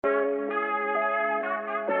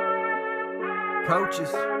Coaches.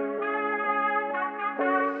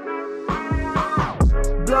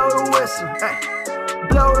 Blow the whistle, ay.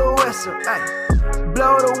 Blow the whistle, ay.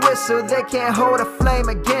 Blow the whistle, they can't hold a flame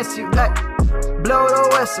against you, ay. Blow the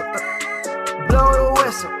whistle, blow the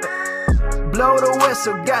whistle, ay. Blow the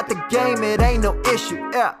whistle, got the game, it ain't no issue,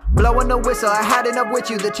 yeah. Blowing the whistle, I had enough with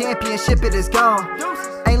you, the championship, it is gone.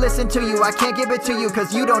 Ain't listen to you, I can't give it to you,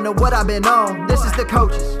 cause you don't know what I've been on. This is the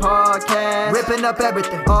Coaches Podcast, ripping up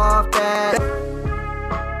everything off that.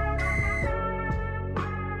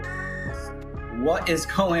 What is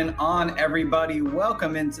going on, everybody?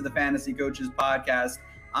 Welcome into the Fantasy Coaches Podcast.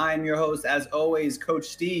 I'm your host, as always, Coach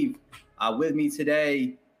Steve. With me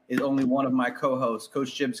today is only one of my co-hosts.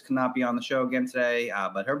 Coach Gibbs cannot be on the show again today,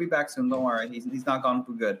 but he'll be back soon. Don't worry, he's not gone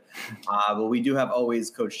for good. But we do have always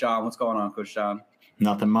Coach John. What's going on, Coach John?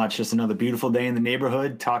 Nothing much. Just another beautiful day in the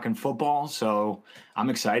neighborhood talking football. So I'm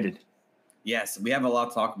excited. Yes, we have a lot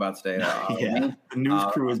to talk about today. The news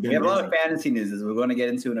crew has been We have busy. a lot of fantasy news as we're going to get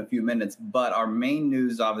into in a few minutes. But our main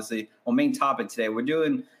news, main topic today, we're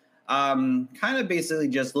doing kind of basically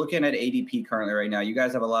just looking at ADP currently right now. You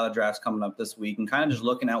guys have a lot of drafts coming up this week and kind of just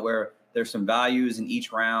looking at where there's some values in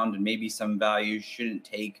each round and maybe some values shouldn't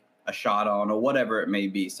take a shot on or whatever it may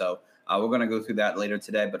be. So we're going to go through that later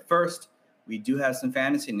today. But first, we do have some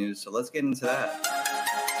fantasy news. So let's get into that.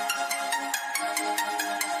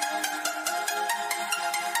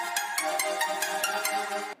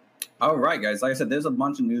 All right, guys. Like I said, there's a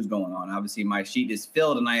bunch of news going on. Obviously, my sheet is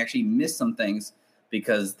filled, and I actually missed some things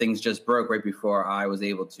because things just broke right before I was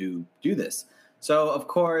able to do this. So, of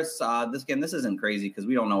course, this isn't crazy because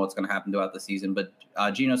we don't know what's going to happen throughout the season. But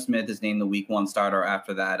Geno Smith is named the Week 1 starter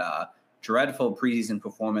after that dreadful preseason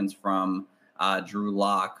performance from Drew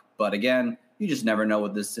Lock. But again, you just never know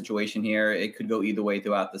with this situation here. It could go either way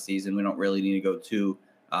throughout the season. We don't really need to go too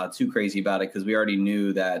crazy about it because we already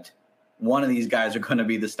knew that one of these guys are going to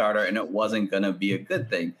be the starter, and it wasn't going to be a good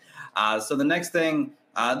thing. So the next thing,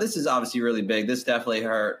 this is obviously really big. This definitely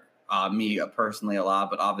hurt me personally a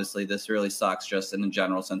lot, but obviously this really sucks just in a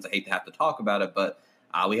general sense. I hate to have to talk about it, but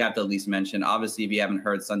we have to at least mention, obviously, if you haven't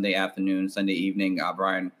heard, Sunday evening,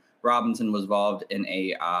 Brian Robinson was involved in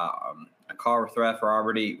a car theft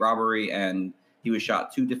robbery, and he was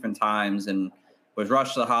shot 2 different times and was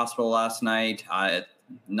rushed to the hospital last night.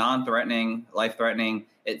 Non-threatening, life-threatening.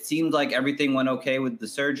 It seemed like everything went okay with the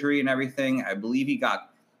surgery and everything. I believe he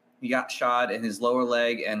got shot in his lower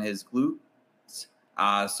leg and his glutes.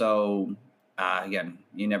 Again,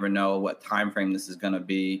 you never know what time frame this is going to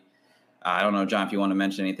be. I don't know, John, if you want to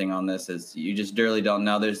mention anything on this. Is you just really don't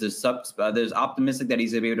know. There's optimistic that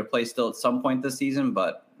he's going to be able to play still at some point this season,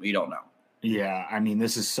 but we don't know. Yeah, I mean,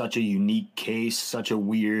 this is such a unique case, such a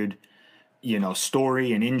weird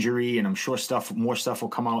story and injury, and I'm sure more stuff will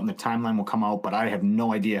come out and the timeline will come out, but I have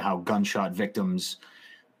no idea how gunshot victims,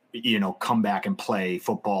 come back and play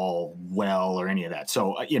football well or any of that.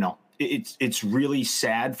 So, it's really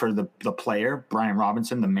sad for the player, Brian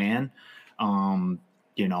Robinson, the man.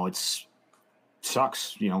 It's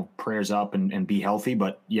sucks, prayers up and be healthy.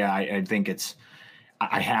 But yeah, I think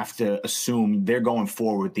I have to assume they're going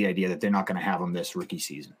forward with the idea that they're not going to have him this rookie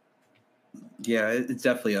season. Yeah, it's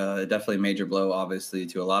definitely a major blow, obviously,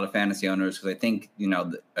 to a lot of fantasy owners, because I think,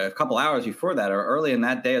 a couple hours before that or early in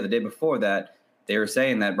that day or the day before that, they were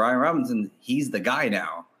saying that Brian Robinson, he's the guy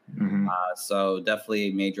now. Mm-hmm. So definitely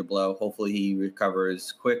a major blow. Hopefully he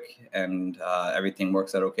recovers quick and everything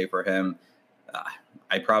works out okay for him.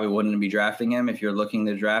 I probably wouldn't be drafting him if you're looking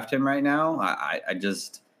to draft him right now.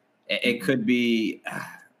 It could be...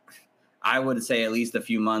 I would say at least a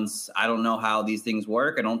few months. I don't know how these things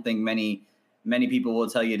work. I don't think many people will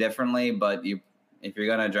tell you differently, but if you're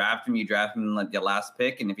going to draft him, you draft him like your last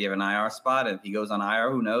pick. And if you have an IR spot, if he goes on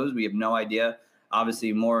IR, who knows? We have no idea.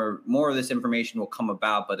 Obviously, more of this information will come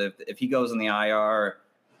about. But if he goes on the IR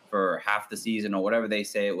for half the season or whatever they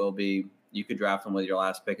say it will be, you could draft him with your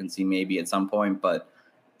last pick and see maybe at some point. But,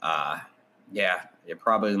 you're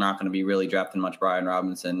probably not going to be really drafting much Brian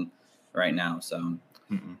Robinson right now. So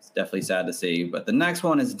it's definitely sad to see. But the next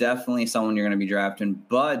one is definitely someone you're going to be drafting.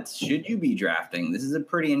 But should you be drafting? This is a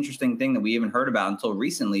pretty interesting thing that we haven't heard about until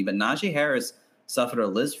recently. But Najee Harris suffered a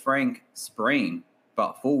Liz Frank sprain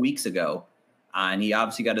about 4 weeks ago. And he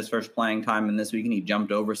obviously got his first playing time in this week, and he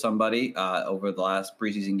jumped over somebody over the last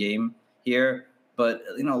preseason game here. But,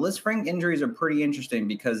 Liz Frank injuries are pretty interesting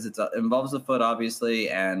because it involves the foot, obviously.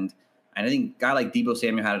 And I think a guy like Deebo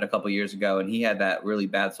Samuel had it a couple years ago, and he had that really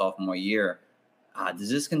bad sophomore year. Does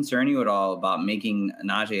this concern you at all about making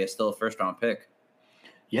Najee still a first-round pick?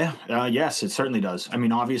 Yeah, yes, it certainly does. I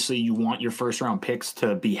mean, obviously, you want your first-round picks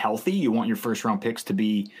to be healthy. You want your first-round picks to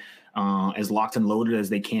be as locked and loaded as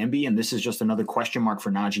they can be. And this is just another question mark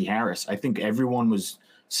for Najee Harris. I think everyone was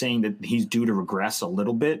saying that he's due to regress a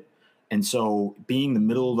little bit. And so being the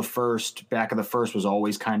middle of the first, back of the first was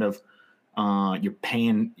always kind of you're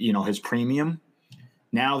paying, his premium.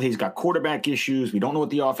 Now he's got quarterback issues. We don't know what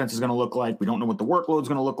the offense is going to look like. We don't know what the workload is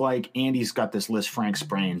going to look like. And he's got this Liz Frank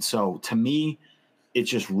sprain. So to me, it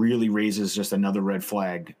just really raises just another red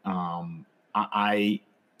flag. I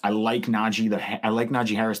like Najee. I like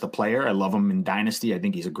Najee Harris, the player. I love him in Dynasty. I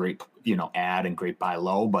think he's a great, add and great buy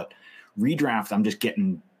low. But redraft, I'm just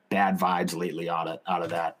getting bad vibes lately out of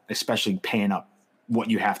that, especially paying up what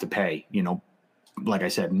you have to pay. Like I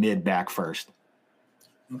said, mid back first.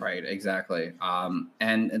 Right, exactly.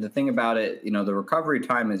 And the thing about it, the recovery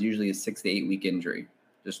time is usually a 6 to 8 week injury,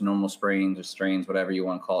 just normal sprains or strains, whatever you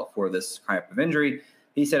want to call it, for this type of injury.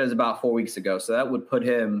 He said it was about 4 weeks ago. So that would put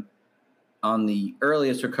him on the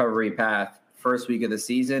earliest recovery path, first week of the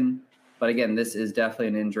season. But again, this is definitely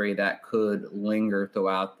an injury that could linger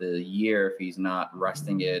throughout the year if he's not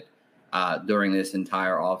resting it during this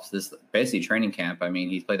entire this basically training camp. I mean,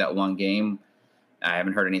 he's played that one game. I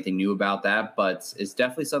haven't heard anything new about that, but it's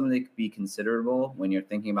definitely something that could be considerable when you're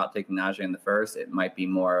thinking about taking Najee in the first. It might be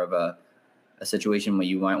more of a situation where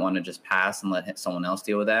you might want to just pass and let someone else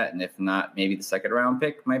deal with that. And if not, maybe the second round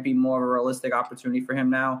pick might be more of a realistic opportunity for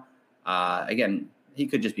him now. Again, he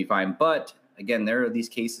could just be fine. But again, there are these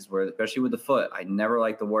cases where, especially with the foot, I never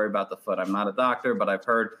like to worry about the foot. I'm not a doctor, but I've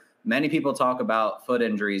heard many people talk about foot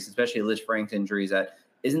injuries, especially Liz Frank's injuries, that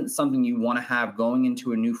isn't something you want to have going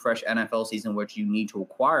into a new, fresh NFL season, which you need to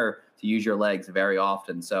acquire to use your legs very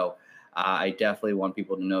often. So I definitely want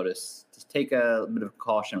people to notice, just take a bit of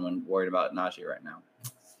caution when worried about Najee right now.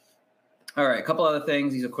 All right, a couple other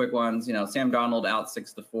things. These are quick ones. Sam Darnold out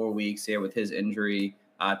 6 to 4 weeks here with his injury.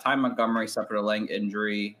 Ty Montgomery suffered a leg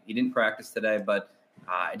injury. He didn't practice today, but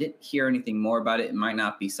I didn't hear anything more about it. It might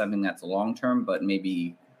not be something that's long-term, but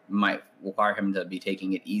maybe might require him to be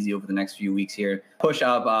taking it easy over the next few weeks here. Push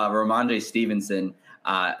up Ramondre Stevenson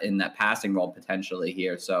in that passing role potentially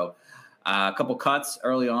here. So a couple cuts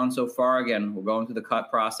early on so far. Again, we're going through the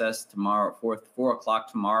cut process tomorrow at 4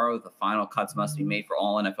 o'clock tomorrow. The final cuts must be made for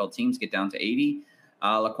all NFL teams, get down to 80.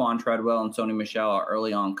 Laquan Treadwell and Sony Michel are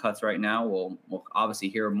early on cuts right now. We'll obviously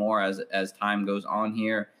hear more as time goes on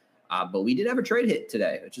here. But we did have a trade hit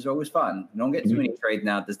today, which is always fun. We don't get too many trades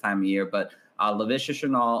now at this time of year, but Laviska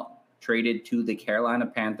Shenault traded to the Carolina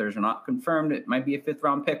Panthers. We're not confirmed. It might be a 5th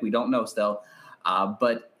round pick. We don't know still.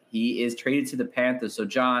 But he is traded to the Panthers. So,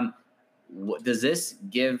 John, does this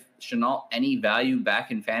give Shenault any value back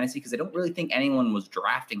in fantasy? Because I don't really think anyone was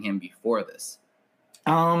drafting him before this.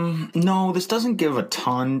 No, this doesn't give a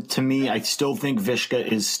ton to me. I still think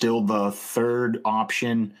Vishka is still the third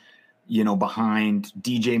option, behind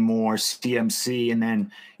DJ Moore, CMC, and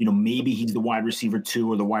then, maybe he's the wide receiver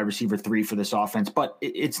 2 or the wide receiver 3 for this offense. But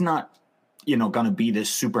it's not, going to be this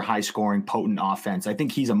super high scoring, potent offense. I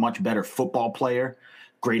think he's a much better football player,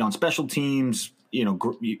 great on special teams,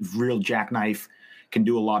 real jackknife, can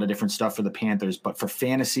do a lot of different stuff for the Panthers. But for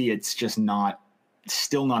fantasy, it's just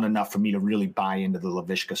still not enough for me to really buy into the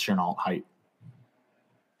Laviska Shenault hype.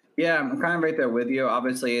 Yeah, I'm kind of right there with you.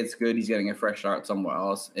 Obviously, it's good he's getting a fresh start somewhere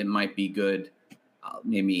else. It might be good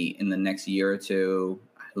maybe in the next year or two,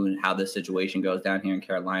 how this situation goes down here in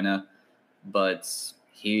Carolina. But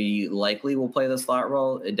he likely will play the slot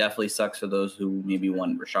role. It definitely sucks for those who maybe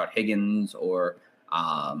want Rashard Higgins or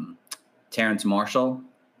Terrence Marshall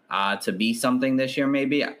to be something this year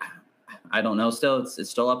maybe. I don't know still. It's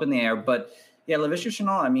still up in the air. But yeah, Laviska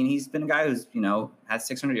Shenault, I mean, he's been a guy who's, had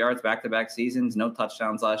 600 yards back-to-back seasons, no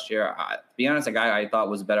touchdowns last year. To be honest, a guy I thought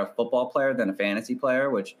was a better football player than a fantasy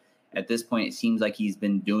player, which at this point it seems like he's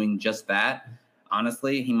been doing just that.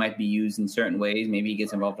 Honestly, he might be used in certain ways. Maybe he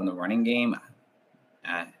gets involved in the running game.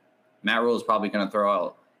 Matt Rule is probably going to throw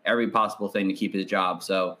out every possible thing to keep his job.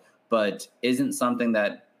 But isn't something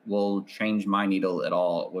that will change my needle at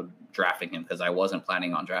all with drafting him, because I wasn't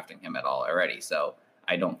planning on drafting him at all already. So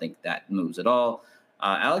I don't think that moves at all.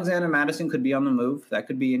 Alexander Madison could be on the move. That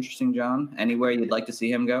could be interesting, John. Anywhere you'd like to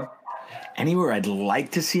see him go? Anywhere I'd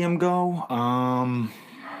like to see him go?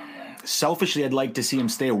 Selfishly, I'd like to see him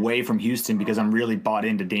stay away from Houston because I'm really bought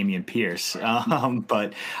into Dameon Pierce.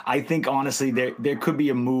 But I think, honestly, there could be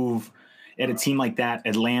a move at a team like that,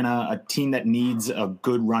 Atlanta, a team that needs a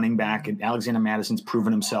good running back. And Alexander Madison's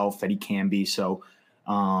proven himself that he can be. So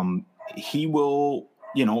he will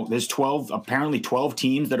 – there's apparently 12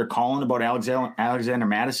 teams that are calling about Alexander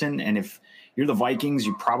Madison. And if you're the Vikings,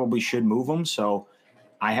 you probably should move him. So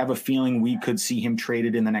I have a feeling we could see him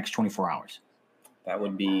traded in the next 24 hours. That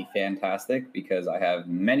would be fantastic because I have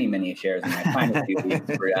many, many shares in my dynasty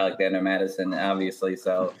leagues for Alexander Madison, obviously.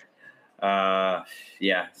 So,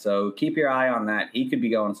 yeah. So keep your eye on that. He could be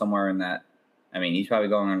going somewhere in that. I mean, he's probably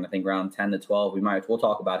going on, I think, around 10 to 12. We'll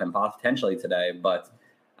talk about him potentially today, but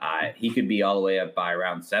he could be all the way up by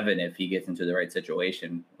round 7 if he gets into the right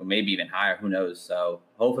situation, or maybe even higher. Who knows? So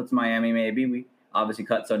hope it's Miami. Maybe we obviously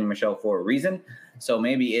cut Sony Michel for a reason. So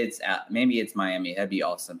maybe it's Miami. That'd be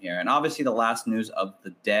awesome here. And obviously the last news of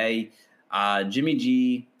the day, Jimmy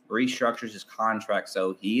G restructures his contract.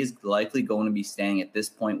 So he is likely going to be staying at this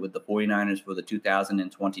point with the 49ers for the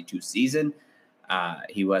 2022 season.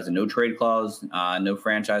 He has a no trade clause, no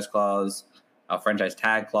franchise clause, a franchise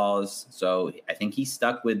tag clause. So I think he's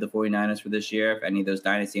stuck with the 49ers for this year. If any of those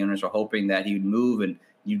dynasty owners are hoping that he would move and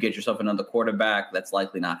you get yourself another quarterback, that's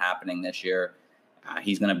likely not happening this year.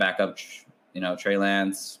 He's going to back up, Trey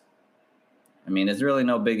Lance. I mean, there's really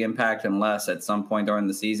no big impact unless at some point during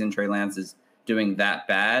the season Trey Lance is doing that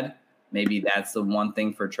bad. Maybe that's the one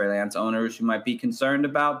thing for Trey Lance owners who might be concerned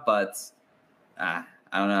about. But I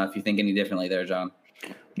don't know if you think any differently there, John.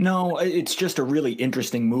 No, it's just a really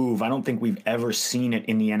interesting move. I don't think we've ever seen it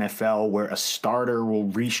in the NFL where a starter will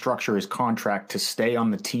restructure his contract to stay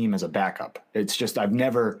on the team as a backup. It's just I've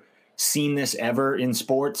never seen this ever in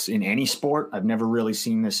sports, in any sport. I've never really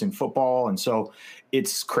seen this in football. And so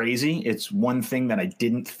it's crazy. It's one thing that I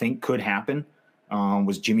didn't think could happen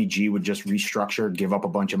was Jimmy G would just restructure, give up a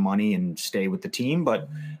bunch of money and stay with the team. But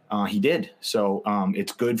he did. So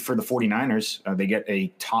it's good for the 49ers. They get a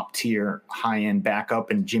top tier, high end backup,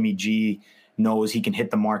 and Jimmy G knows he can hit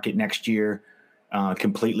the market next year,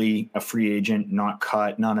 completely a free agent, not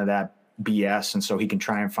cut, none of that BS. And so he can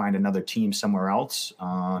try and find another team somewhere else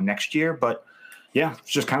next year. But yeah,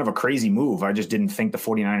 it's just kind of a crazy move. I just didn't think the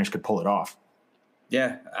 49ers could pull it off.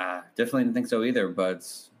 Yeah, definitely didn't think so either. But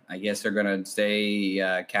I guess they're going to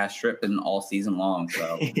stay cash stripping all season long.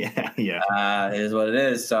 So yeah, it is what it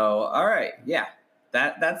is. So, all right. Yeah,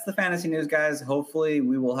 that's the fantasy news, guys. Hopefully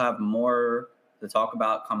we will have more to talk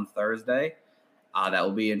about come Thursday. That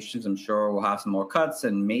will be interesting. I'm sure we'll have some more cuts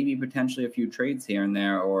and maybe potentially a few trades here and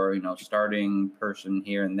there, or, starting person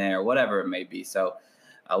here and there, whatever it may be. So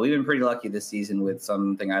we've been pretty lucky this season with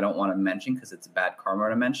something I don't want to mention because it's a bad karma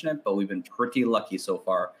to mention it, but we've been pretty lucky so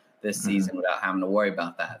far this season without having to worry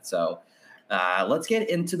about that. So let's get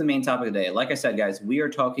into the main topic of the day. Like I said, guys, we are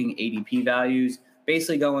talking ADP values,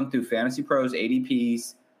 basically going through Fantasy Pros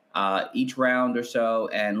ADPs each round or so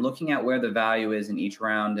and looking at where the value is in each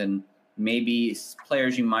round and maybe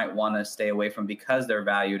players you might want to stay away from because they're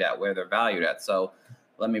valued at where they're valued at. So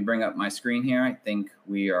let me bring up my screen here. I think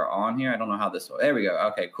we are on here. I don't know how this – there we go.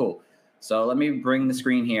 Okay, cool. So let me bring the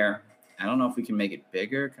screen here. I don't know if we can make it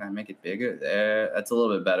bigger. Can I make it bigger? There. That's a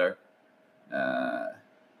little bit better.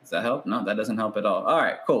 Does that help? No, that doesn't help at all. All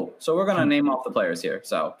right, cool. So we're going to name off the players here.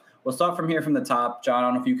 So we'll start from here from the top. John, I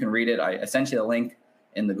don't know if you can read it. I sent you the link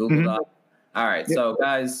in the Google Doc. All right, so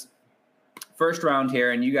guys – first round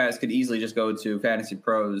here, and you guys could easily just go to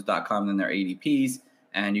fantasypros.com and their ADPs,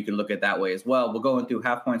 and you can look at that way as well. We're going through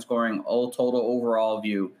half-point scoring, all total overall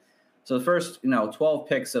view. So the first, 12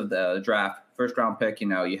 picks of the draft, first round pick,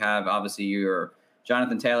 you have obviously your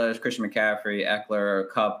Jonathan Taylor, Christian McCaffrey, Eckler,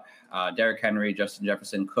 Kupp, Derrick Henry, Justin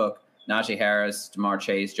Jefferson, Cook, Najee Harris, Jamar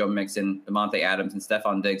Chase, Joe Mixon, Devontae Adams, and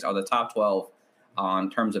Stephon Diggs are the top 12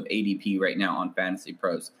 on terms of ADP right now on Fantasy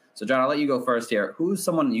Pros. So, John, I'll let you go first here. Who's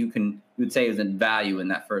someone you would say is in value in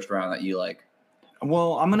that first round that you like?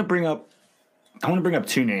 Well, I want to bring up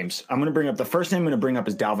two names. The first name I'm going to bring up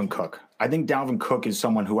is Dalvin Cook. I think Dalvin Cook is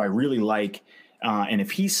someone who I really like. And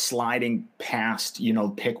if he's sliding past,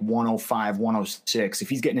 pick 105, 106, if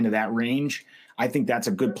he's getting into that range, I think that's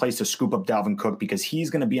a good place to scoop up Dalvin Cook because he's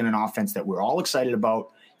going to be in an offense that we're all excited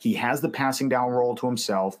about. He has the passing down role to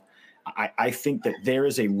himself. I think that there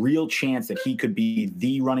is a real chance that he could be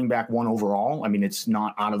the running back one overall. I mean, it's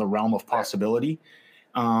not out of the realm of possibility.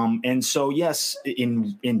 And so, yes,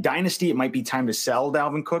 in Dynasty, it might be time to sell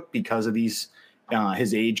Dalvin Cook because of these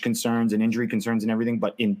his age concerns and injury concerns and everything.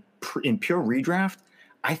 But in pure redraft,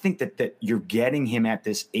 I think that you're getting him at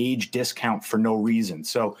this age discount for no reason.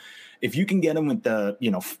 So if you can get him with the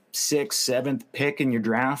 6th, 7th pick in your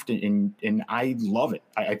draft, and I love it.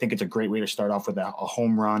 I think it's a great way to start off with a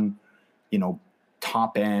home run.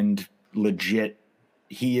 Top end, legit.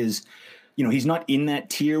 He is, he's not in that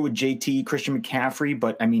tier with JT, Christian McCaffrey,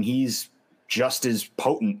 but I mean, he's just as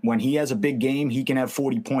potent. When he has a big game, he can have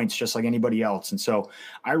 40 points just like anybody else. And so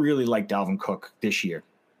I really like Dalvin Cook this year.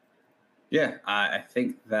 Yeah, I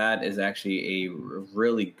think that is actually a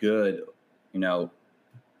really good,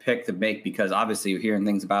 pick to make because obviously you're hearing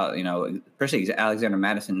things about, especially Alexander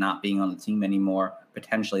Madison not being on the team anymore,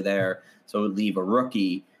 potentially there. So it would leave a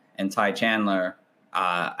rookie and Ty Chandler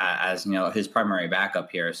as, his primary backup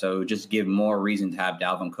here. So just give more reason to have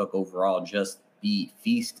Dalvin Cook overall just be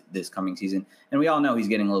feast this coming season. And we all know he's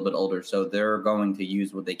getting a little bit older, so they're going to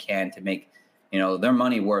use what they can to make, their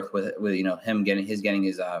money worth with him getting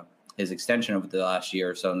his extension over the last year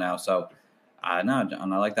or so now. So no,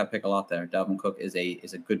 and I like that pick a lot there. Dalvin Cook is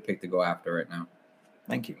a good pick to go after right now.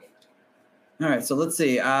 Thank you. All right, so let's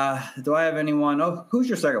see. Do I have anyone? Oh, who's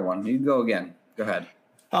your second one? You can go again. Go ahead.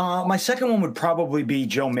 My second one would probably be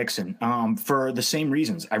Joe Mixon for the same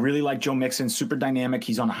reasons. I really like Joe Mixon, super dynamic.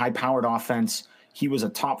 He's on a high-powered offense. He was a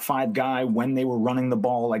top 5 guy when they were running the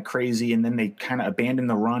ball like crazy, and then they kind of abandoned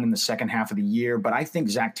the run in the second half of the year. But I think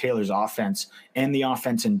Zach Taylor's offense and the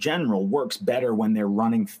offense in general works better when they're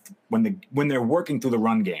running when they're working through the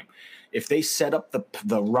run game. If they set up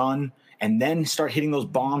the run and then start hitting those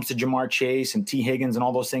bombs to Jamar Chase and T. Higgins and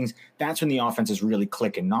all those things, that's when the offense is really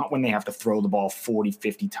clicking, not when they have to throw the ball 40,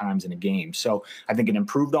 50 times in a game. So I think an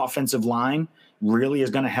improved offensive line really is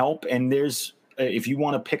going to help. And if you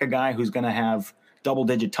want to pick a guy who's going to have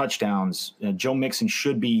double-digit touchdowns, Joe Mixon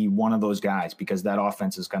should be one of those guys because that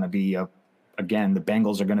offense is going to be, again, the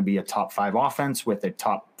Bengals are going to be a top 5 offense with a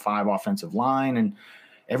top 5 offensive line, and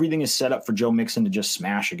everything is set up for Joe Mixon to just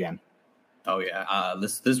smash again. Oh, yeah.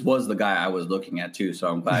 This was the guy I was looking at, too, so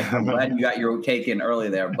I'm glad you got your take in early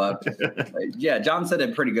there. But, yeah, John said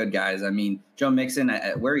it pretty good, guys. I mean, Joe Mixon,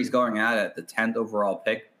 where he's going at the 10th overall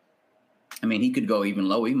pick, I mean, he could go even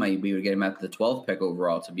low. He might be able to get him at the 12th pick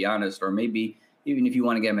overall, to be honest, or maybe – even if you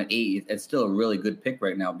want to get him at 8, it's still a really good pick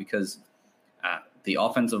right now because the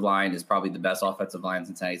offensive line is probably the best offensive line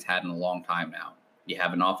Cincinnati's had in a long time now. You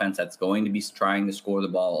have an offense that's going to be trying to score the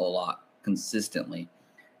ball a lot consistently,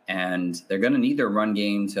 and they're going to need their run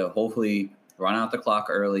game to hopefully run out the clock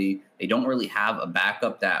early. They don't really have a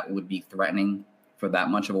backup that would be threatening for that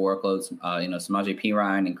much of a workload. Samaje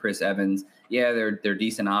Perine and Chris Evans, yeah, they're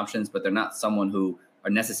decent options, but they're not someone who or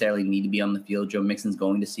necessarily need to be on the field. Joe Mixon's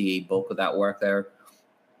going to see a bulk of that work there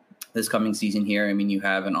this coming season here. I mean, you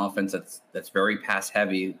have an offense that's very pass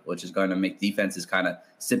heavy, which is going to make defenses kind of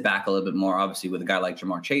sit back a little bit more. Obviously, with a guy like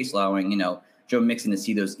Jamar Chase allowing, Joe Mixon to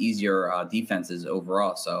see those easier defenses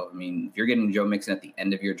overall. So, I mean, if you're getting Joe Mixon at the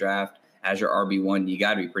end of your draft as your RB1, you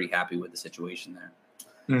got to be pretty happy with the situation there.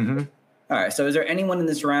 Mm-hmm. All right. So is there anyone in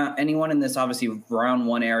this obviously round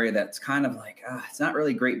 1 area that's kind of like, it's not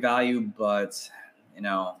really great value, but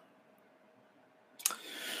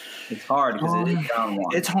it's hard because it is round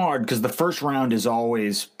 1. It's hard because the first round is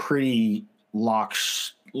always pretty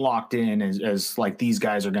locked in as like these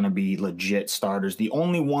guys are going to be legit starters. The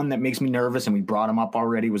only one that makes me nervous, and we brought him up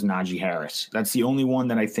already, was Najee Harris. That's the only one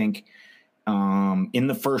that I think in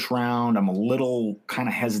the first round I'm a little kind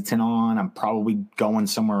of hesitant on. I'm probably going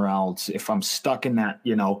somewhere else. If I'm stuck in that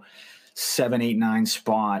 7, 8, 9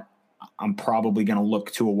 spot, I'm probably going to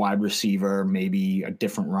look to a wide receiver, maybe a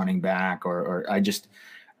different running back, or I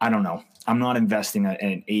don't know. I'm not investing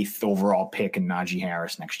an 8th overall pick in Najee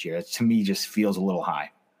Harris next year. It, to me, just feels a little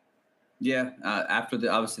high. Yeah, after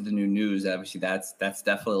obviously the new news, obviously that's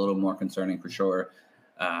definitely a little more concerning for sure.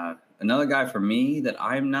 Another guy for me that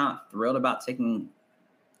I'm not thrilled about taking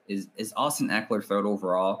is Austin Eckler, 3rd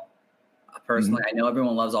overall. Personally, I know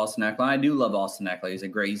everyone loves Austin Eckler. I do love Austin Eckler.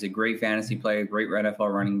 He's a great fantasy player, great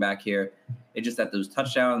NFL running back here. It's just that those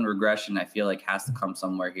touchdown regression, I feel like, has to come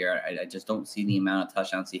somewhere here. I just don't see the amount of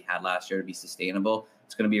touchdowns he had last year to be sustainable.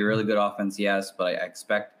 It's going to be a really good offense, yes, but I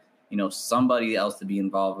expect somebody else to be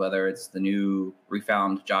involved, whether it's the new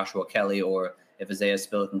refound Joshua Kelly or if Isaiah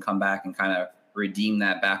Spiller can come back and kind of redeem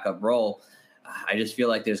that backup role. I just feel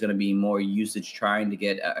like there's going to be more usage trying to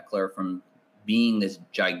get Eckler from being this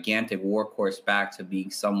gigantic workhorse back to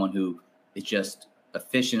being someone who is just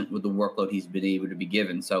efficient with the workload he's been able to be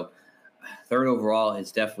given. So 3rd overall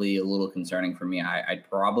is definitely a little concerning for me. I'd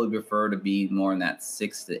probably prefer to be more in that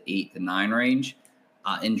 6 to 8 to 9 range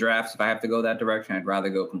in drafts. If I have to go that direction, I'd rather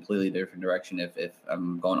go completely different direction if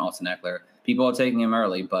I'm going Austin Eckler. People are taking him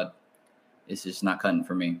early, but it's just not cutting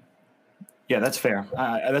for me. Yeah, that's fair.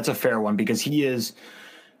 That's a fair one because he is,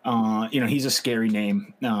 he's a scary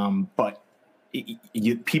name, but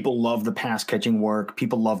people love the pass catching work.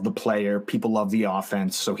 People love the player. People love the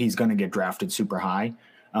offense. So he's going to get drafted super high.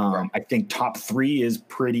 Right. I think top 3 is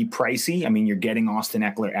pretty pricey. I mean, you're getting Austin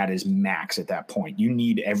Eckler at his max at that point. You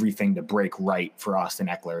need everything to break right for Austin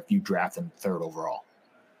Eckler if you draft him 3rd overall.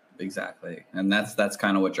 Exactly. And that's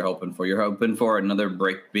kind of what you're hoping for. You're hoping for another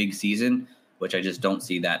big season, which I just don't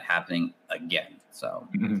see that happening again. So,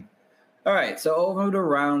 All right, so over to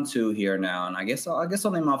round 2 here now, and I guess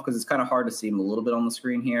I'll name off because it's kind of hard to see him a little bit on the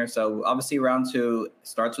screen here. So obviously, round 2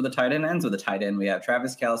 starts with a tight end, ends with a tight end. We have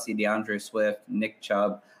Travis Kelce, DeAndre Swift, Nick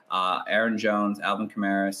Chubb, Aaron Jones, Alvin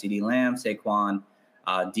Kamara, CeeDee Lamb, Saquon,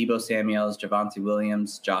 Debo Samuels, Javonte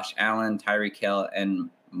Williams, Josh Allen, Tyreek Hill, and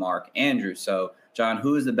Mark Andrews. So, John,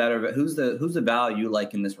 who's the value you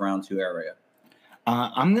like in this round 2 area?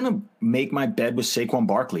 I'm going to make my bed with Saquon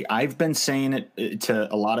Barkley. I've been saying it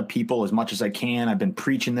to a lot of people as much as I can. I've been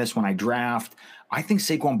preaching this when I draft. I think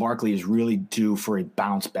Saquon Barkley is really due for a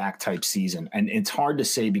bounce back type season. And it's hard to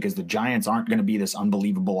say because the Giants aren't going to be this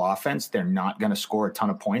unbelievable offense. They're not going to score a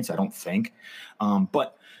ton of points, I don't think.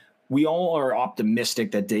 But we all are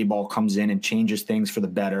optimistic that Daboll comes in and changes things for the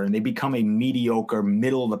better, and they become a mediocre,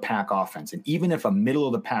 middle-of-the-pack offense. And even if a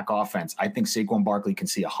middle-of-the-pack offense, I think Saquon Barkley can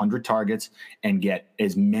see 100 targets and get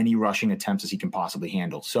as many rushing attempts as he can possibly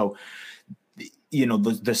handle. So,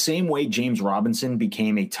 the same way James Robinson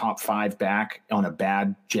became a top 5 back on a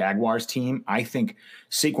bad Jaguars team, I think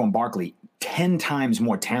Saquon Barkley, 10 times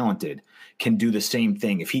more talented, can do the same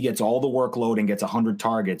thing. If he gets all the workload and gets 100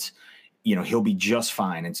 targets, he'll be just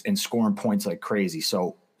fine and scoring points like crazy.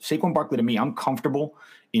 So Saquon Barkley, to me, I'm comfortable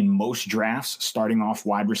in most drafts starting off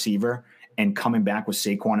wide receiver and coming back with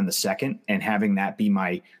Saquon in the second and having that be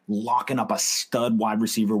my locking up a stud wide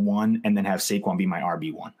receiver 1 and then have Saquon be my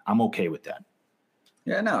RB1. I'm okay with that.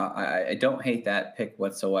 Yeah, no, I don't hate that pick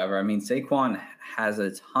whatsoever. I mean, Saquon has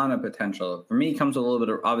a ton of potential. For me, it comes with a little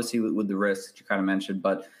bit of, obviously, with the risk that you kind of mentioned,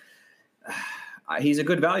 but he's a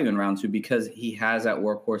good value in round 2 because he has that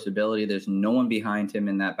workhorse ability. There's no one behind him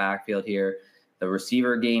in that backfield here. The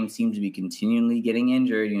receiver game seems to be continually getting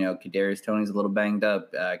injured. Kadarius Toney's a little banged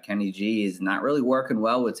up. Kenny G is not really working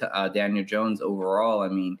well with Daniel Jones overall. I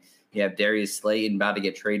mean, you have Darius Slayton about to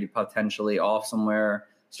get traded potentially off somewhere.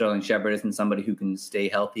 Sterling Shepard isn't somebody who can stay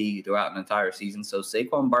healthy throughout an entire season. So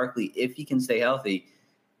Saquon Barkley, if he can stay healthy,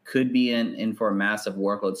 could be in for a massive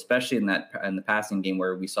workload, especially in the passing game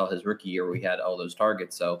where we saw his rookie year where he had all those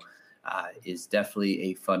targets. So is definitely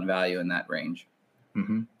a fun value in that range.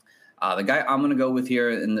 Mm-hmm. The guy I'm going to go with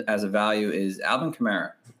here as a value is Alvin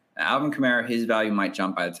Kamara. Alvin Kamara, his value might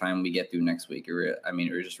jump by the time we get through next week.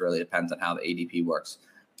 It just really depends on how the ADP works.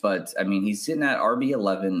 But, he's sitting at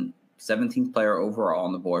RB11, 17th player overall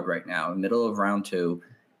on the board right now, middle of round 2.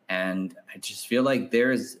 And I just feel like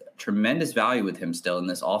there's tremendous value with him still in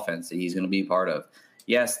this offense that he's going to be part of.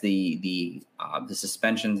 Yes, the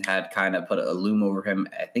suspensions had kind of put a loom over him.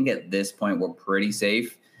 I think at this point we're pretty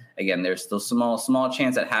safe. Again, there's still small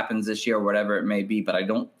chance that happens this year or whatever it may be, but I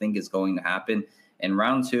don't think it's going to happen. In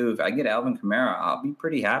round 2, if I get Alvin Kamara, I'll be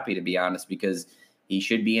pretty happy, to be honest, because he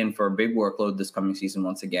should be in for a big workload this coming season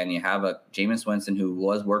once again. You have a Jameis Winston who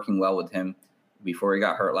was working well with him before he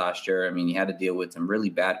got hurt last year. He had to deal with some really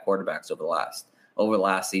bad quarterbacks over the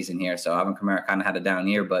last season here. So Alvin Kamara kind of had a down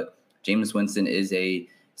year, but Jameis Winston is a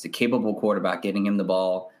capable quarterback, getting him the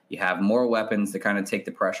ball. You have more weapons to kind of take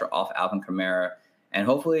the pressure off Alvin Kamara, and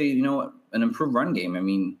hopefully, an improved run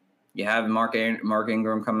game. You have Mark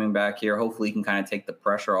Ingram coming back here. Hopefully he can kind of take the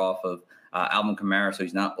pressure off of Alvin Kamara so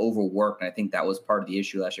he's not overworked. And I think that was part of the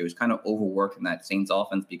issue last year. He was kind of overworked in that Saints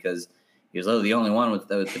offense because he was literally the only one with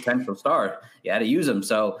the potential start. You had to use him.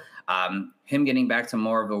 So him getting back to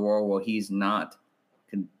more of a role where he's not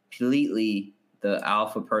completely the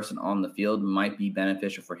alpha person on the field might be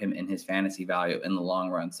beneficial for him in his fantasy value in the long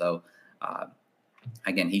run. So,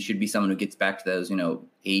 again, he should be someone who gets back to those,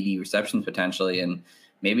 80 receptions potentially. And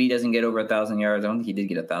maybe he doesn't get over 1,000 yards. I don't think he did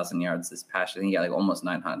get 1,000 yards this past year. I think he got almost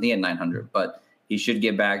 900. He had 900, but he should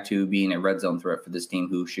get back to being a red zone threat for this team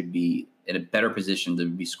who should be in a better position to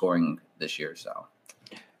be scoring this year. So,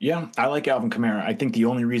 yeah, I like Alvin Kamara. I think the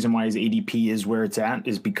only reason why his ADP is where it's at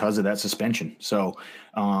is because of that suspension. So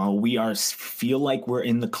we feel like we're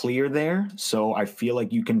in the clear there. So I feel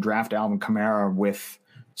like you can draft Alvin Kamara with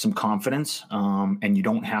some confidence, and you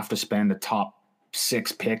don't have to spend a top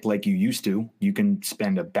 6 pick like you used to. You can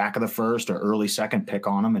spend a back of the first or early second pick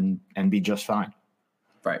on him and be just fine.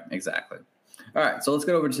 Right, exactly. All right, so let's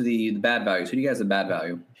get over to the bad values. Who do you guys have bad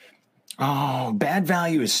value? Oh, bad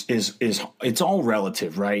value is it's all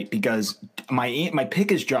relative, right? Because my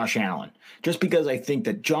pick is Josh Allen. Just because I think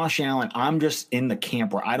that Josh Allen, I'm just in the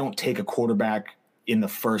camp where I don't take a quarterback in the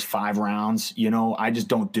first 5 rounds. I just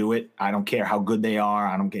don't do it. I don't care how good they are.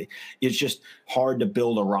 I don't care. It's just hard to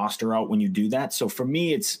build a roster out when you do that. So for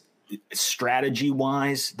me, it's strategy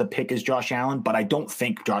wise, the pick is Josh Allen, but I don't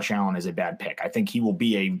think Josh Allen is a bad pick. I think he will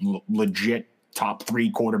be a legit top 3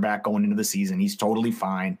 quarterback going into the season. He's totally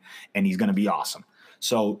fine, and he's going to be awesome.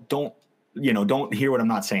 So don't hear what I'm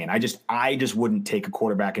not saying. I just wouldn't take a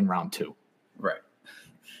quarterback in round 2. Right.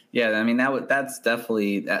 Yeah, I mean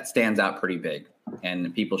that stands out pretty big,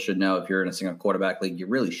 and people should know if you're in a single quarterback league, you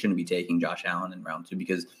really shouldn't be taking Josh Allen in round 2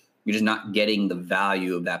 because you're just not getting the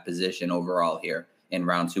value of that position overall here in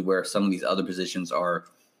round 2, where some of these other positions are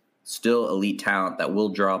still elite talent that will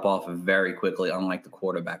drop off very quickly, unlike the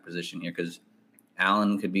quarterback position here, because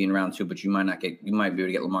Allen could be in round 2, but you might be able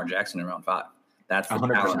to get Lamar Jackson in round 5. That's the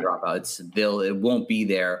 100%. talent dropout. It won't be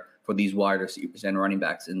there for these wide receivers and running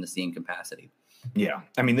backs in the same capacity. Yeah.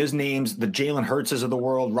 I mean, there's names, the Jalen Hurtses of the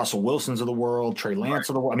world, Russell Wilsons of the world, Trey Lance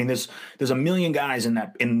of the world. I mean, there's a million guys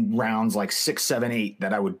in rounds like 6, 7, 8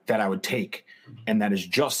 that I would take. And that is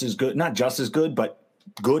just as good, not just as good, but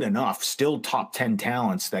good enough, still top 10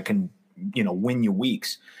 talents that can, win you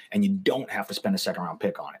weeks, and you don't have to spend a second round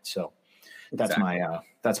pick on it. So that's my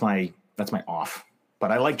off.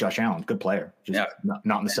 But I like Josh Allen, good player. Just not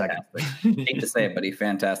in the second. Hate to say it, but he's a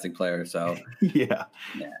fantastic player. So yeah.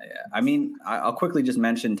 I mean, I'll quickly just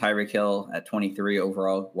mention Tyreek Hill at 23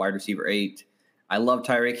 overall, wide receiver 8. I love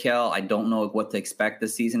Tyreek Hill. I don't know what to expect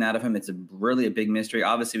this season out of him. It's really a big mystery.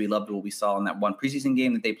 Obviously, we loved what we saw in that one preseason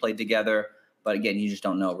game that they played together. But again, you just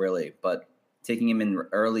don't know really. But taking him in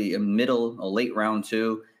late round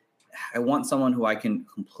 2, I want someone who I can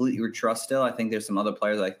completely trust still. I think there's some other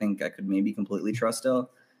players I think I could maybe completely trust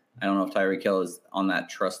still. I don't know if Tyreek Hill is on that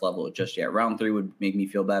trust level just yet. Round 3 would make me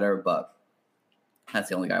feel better, but that's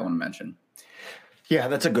the only guy I want to mention. Yeah,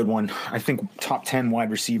 that's a good one. I think top 10 wide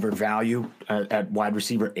receiver value at wide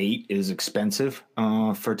receiver 8 is expensive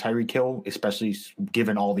for Tyreek Hill, especially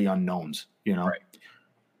given all the unknowns, Right.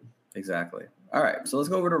 Exactly. All right, so let's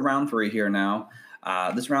go over to round 3 here now.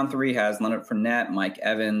 This round 3 has Leonard Fournette, Mike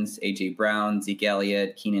Evans, A.J. Brown, Zeke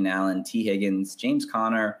Elliott, Keenan Allen, T. Higgins, James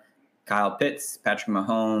Conner, Kyle Pitts, Patrick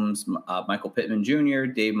Mahomes, Michael Pittman Jr.,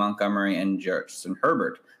 Dave Montgomery, and Justin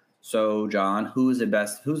Herbert. So, John, who's the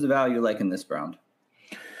value like in this round?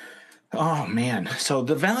 Oh, man. So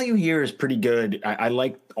the value here is pretty good. I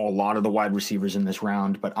like a lot of the wide receivers in this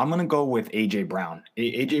round, but I'm going to go with A.J. Brown.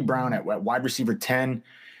 A.J. Brown at wide receiver 10.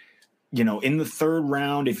 In the third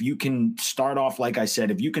round, if you can start off, like I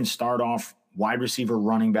said, if you can start off wide receiver,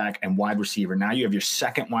 running back, and wide receiver, now you have your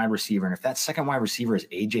second wide receiver. And if that second wide receiver is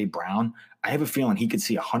A.J. Brown, I have a feeling he could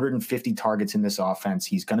see 150 targets in this offense.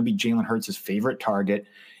 He's going to be Jalen Hurts' favorite target.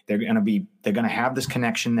 They're going to have this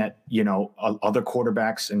connection that, other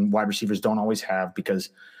quarterbacks and wide receivers don't always have because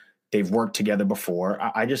they've worked together before.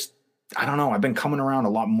 I don't know. I've been coming around a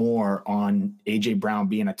lot more on A.J. Brown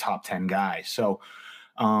being a top 10 guy. So,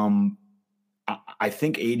 I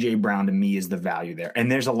think A.J. Brown to me is the value there. And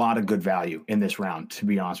there's a lot of good value in this round, to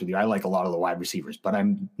be honest with you. I like a lot of the wide receivers, but I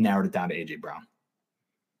narrowed it down to A.J. Brown.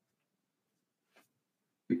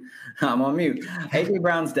 I'm on mute. A.J.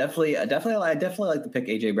 Brown's definitely I definitely like to pick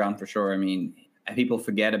A.J. Brown for sure. I mean, people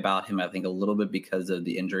forget about him, I think, a little bit because of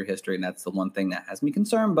the injury history, and that's the one thing that has me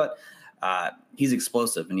concerned. But he's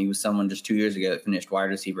explosive, and he was someone just 2 years ago that finished wide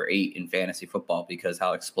receiver 8 in fantasy football because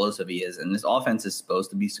how explosive he is. And this offense is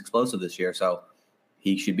supposed to be explosive this year, so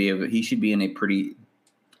he should be in a pretty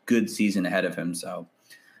good season ahead of him. So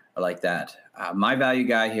I like that. My value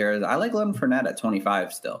guy here is I like Leonard Fournette at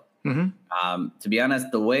 25 still. Mm-hmm. To be honest,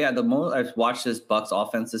 the more I've watched this Bucs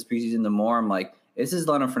offense this preseason, the more I'm like, this is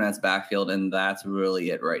Leonard Fournette's backfield, and that's really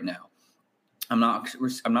it right now. I'm not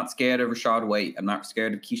scared of Rashad White. I'm not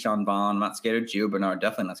scared of Keyshawn Vaughn. I'm not scared of Gio Bernard.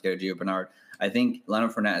 Definitely not scared of Gio Bernard. I think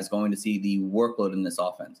Leonard Fournette is going to see the workload in this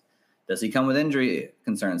offense. Does he come with injury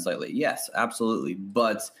concerns slightly? Yes, absolutely.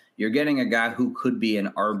 But you're getting a guy who could be an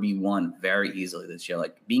RB1 very easily this year.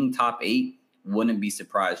 Like being top 8, wouldn't be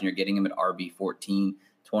surprised. And you're getting him at RB14,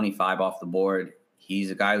 25 off the board.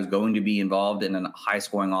 He's a guy who's going to be involved in a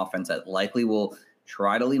high-scoring offense that likely will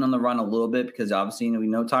try to lean on the run a little bit because obviously we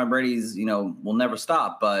know Tom Brady's, will never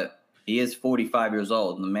stop, but he is 45 years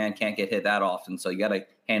old and the man can't get hit that often. So you got to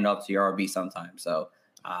hand off to your RB sometimes. So,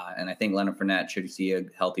 and I think Leonard Fournette should see a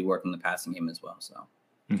healthy work in the passing game as well. So,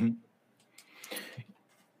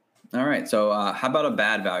 All right. So how about a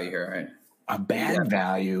bad value here? Right? A bad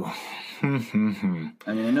value. I mean,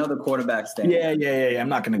 I know the quarterback stand. Yeah. I'm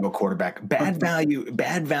not going to go quarterback. Bad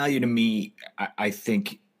value to me, I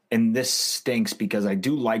think, and this stinks because I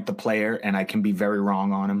do like the player and I can be very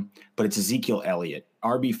wrong on him, but it's Ezekiel Elliott,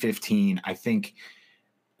 RB15. I think,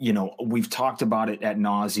 we've talked about it ad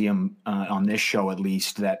nauseum on this show, at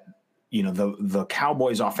least, that, the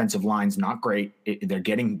Cowboys offensive line's not great. They're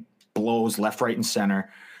getting blows left, right, and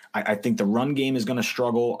center. I think the run game is going to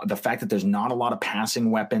struggle. The fact that there's not a lot of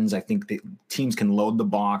passing weapons, I think the teams can load the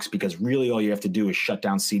box because really all you have to do is shut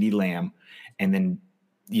down CeeDee Lamb, and then,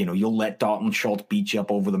 you'll let Dalton Schultz beat you up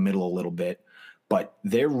over the middle a little bit. but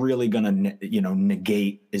they're really going to,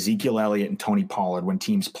 negate Ezekiel Elliott and Tony Pollard when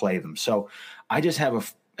teams play them. So I just have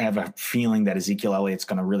a feeling that Ezekiel Elliott's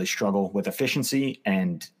going to really struggle with efficiency,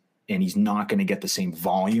 and he's not going to get the same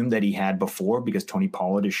volume that he had before because Tony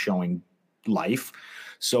Pollard is showing life.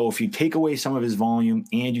 So if you take away some of his volume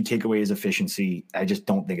and you take away his efficiency, I just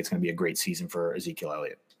don't think it's going to be a great season for Ezekiel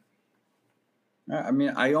Elliott. I mean,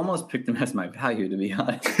 I almost picked him as my value, to be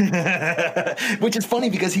honest. Which is funny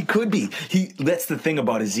because he could be. That's the thing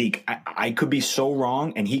about Zeke. I could be so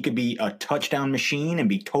wrong, and he could be a touchdown machine and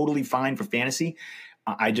be totally fine for fantasy.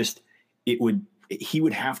 He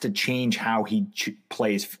would have to change how he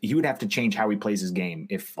plays. He would have to change how he plays his game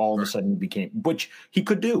if all of a sudden he became, which he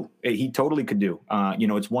could do. He totally could do.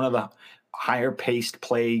 It's one of the higher paced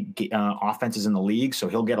play offenses in the league, so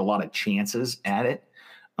he'll get a lot of chances at it.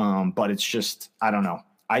 But it's just, I don't know.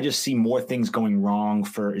 I just see more things going wrong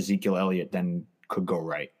for Ezekiel Elliott than could go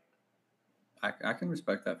right. I can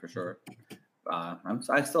respect that for sure.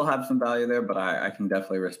 I still have some value there, but I can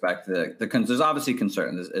definitely respect there's obviously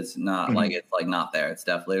concerns. It's not like it's like not there.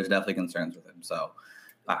 There's definitely concerns with him. So,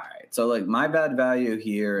 all right. So like my bad value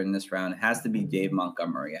here in this round has to be Dave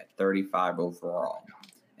Montgomery at 35 overall.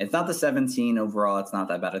 It's not the 17 overall. It's not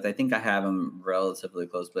that bad. I think I have him relatively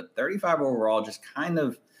close, but 35 overall just kind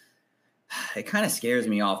of scares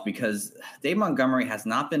me off because Dave Montgomery has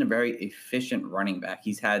not been a very efficient running back.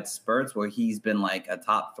 He's had spurts where he's been like a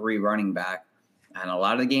top 3 running back, and a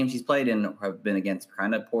lot of the games he's played in have been against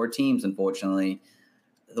kind of poor teams, unfortunately.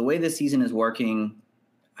 The way this season is working,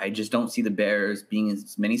 I just don't see the Bears being in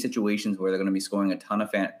many situations where they're going to be scoring a ton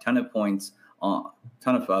of points,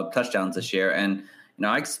 ton of touchdowns this year. And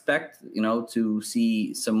I expect, to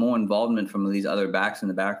see some more involvement from these other backs in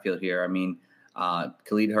the backfield here. I mean,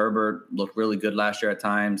 Khalid Herbert looked really good last year at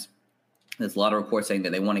times. There's a lot of reports saying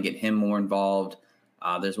that they want to get him more involved.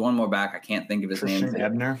 There's one more back. I can't think of his name.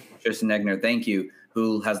 Tristan Egner, thank you,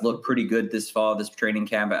 who has looked pretty good this fall, this training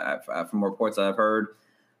camp, from reports that I've heard.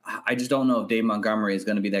 I just don't know if Dave Montgomery is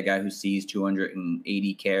going to be that guy who sees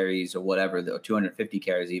 280 carries or whatever, or 250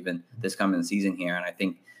 carries even this coming season here. And I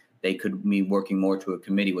think they could be working more to a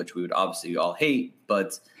committee, which we would obviously all hate.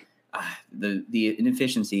 But the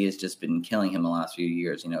inefficiency has just been killing him the last few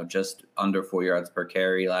years. Just under 4 yards per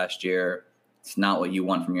carry last year. It's not what you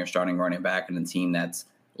want from your starting running back in a team that's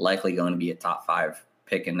likely going to be a top 5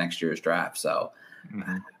 pick in next year's draft. So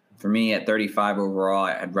for me at 35 overall,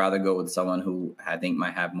 I'd rather go with someone who I think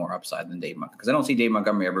might have more upside than Dave Montgomery, because I don't see Dave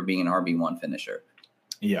Montgomery ever being an RB1 finisher.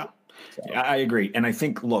 Yeah. So. I agree. And I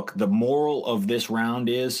think, look, the moral of this round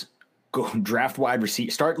is go draft wide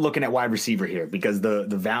receiver. Start looking at wide receiver here, because the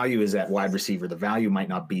value is at wide receiver. The value might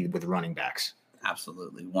not be with running backs.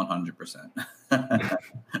 Absolutely. 100%.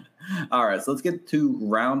 All right. So let's get to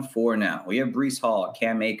round 4 now. We have Breece Hall,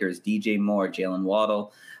 Cam Akers, DJ Moore, Jalen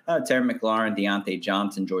Waddle, Terry McLaurin, Deontay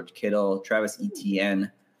Johnson, George Kittle, Travis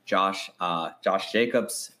Etienne, Josh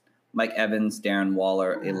Jacobs, Mike Evans, Darren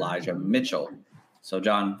Waller, Elijah Mitchell. So,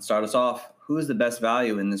 John, start us off. Who is the best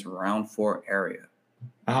value in this round 4 area?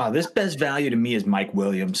 This best value to me is Mike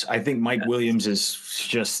Williams. I think Mike Williams is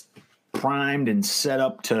just primed and set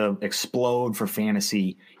up to explode for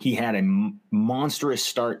fantasy. He had a monstrous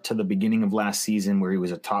start to the beginning of last season where he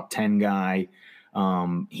was a top 10 guy.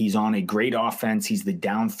 He's on a great offense. He's the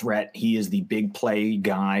down threat. He is the big play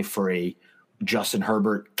guy for a Justin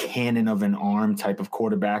Herbert cannon of an arm type of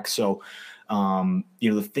quarterback. So,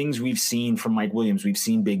 the things we've seen from Mike Williams, we've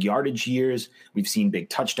seen big yardage years. We've seen big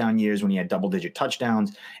touchdown years when he had double-digit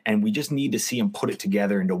touchdowns, and we just need to see him put it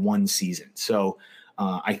together into one season. So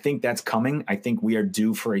I think that's coming. I think we are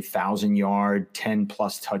due for 1,000-yard,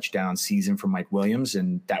 10-plus touchdown season for Mike Williams,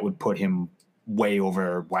 and that would put him way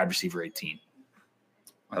over wide receiver 18.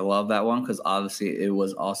 I love that one because obviously it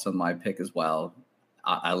was also my pick as well.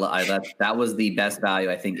 That was the best value,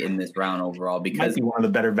 I think, in this round overall, because might be one of the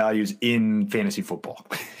better values in fantasy football.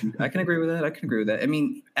 I can agree with that. I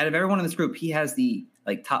mean, out of everyone in this group, he has the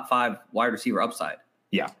top 5 wide receiver upside.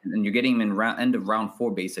 Yeah. And you're getting him in end of round 4,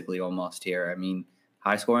 basically, almost here. I mean,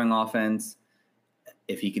 high scoring offense.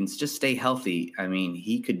 If he can just stay healthy, I mean,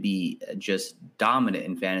 he could be just dominant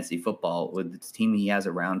in fantasy football with the team he has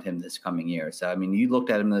around him this coming year. So, I mean, you looked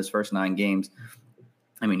at him in those first 9 games.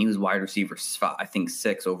 I mean, he was wide receiver, I think,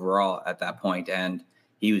 6 overall at that point, and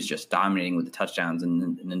he was just dominating with the touchdowns.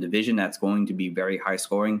 And in a division that's going to be very high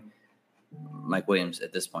scoring, Mike Williams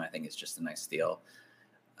at this point, I think, is just a nice steal.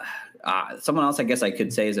 Someone else I guess I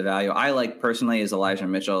could say is a value I like personally is Elijah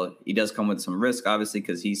Mitchell. He does come with some risk, obviously,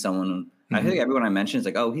 because he's someone I think everyone I mentioned is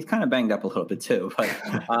like, oh, he's kind of banged up a little bit too. But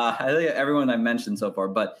I think everyone I mentioned so far.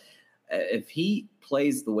 But if he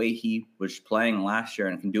plays the way he was playing last year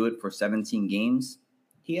and can do it for 17 games,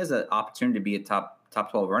 he has an opportunity to be a top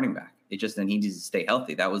 12 running back. It just then he needs to stay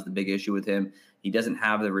healthy. That was the big issue with him. He doesn't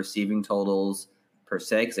have the receiving totals per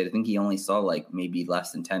se, because I think he only saw like maybe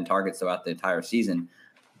less than 10 targets throughout the entire season.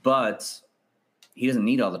 But he doesn't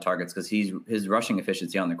need all the targets because his rushing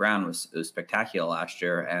efficiency on the ground was spectacular last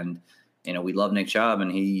year. And, we love Nick Chubb,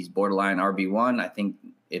 and he's borderline RB1. I think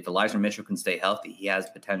if Elijah Mitchell can stay healthy, he has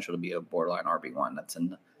potential to be a borderline RB1. That's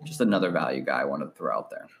just another value guy I wanted to throw out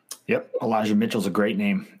there. Yep, Elijah Mitchell's a great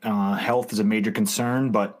name. Health is a major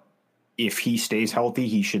concern, but if he stays healthy,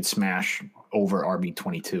 he should smash over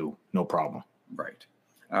RB22, no problem. Right.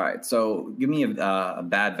 All right, so give me a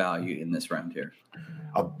bad value in this round here.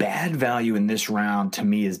 A bad value in this round to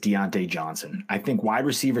me is Deontay Johnson. I think wide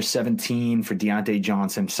receiver 17 for Deontay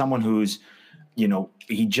Johnson, someone who's,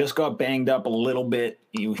 he just got banged up a little bit.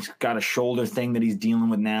 He's got a shoulder thing that he's dealing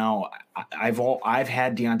with now. I've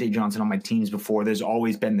had Deontay Johnson on my teams before. There's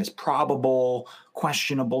always been this probable,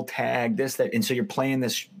 questionable tag, this, that. And so you're playing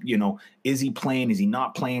this, is he playing? Is he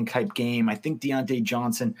not playing type game? I think Deontay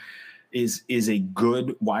Johnson is a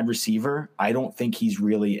good wide receiver. I don't think he's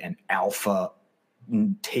really an alpha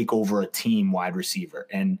take over a team wide receiver.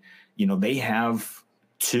 And, they have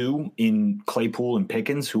two in Claypool and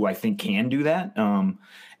Pickens who I think can do that.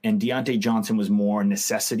 And Deontay Johnson was more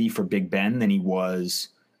necessity for Big Ben than he was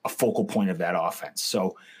a focal point of that offense.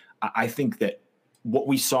 So I think that what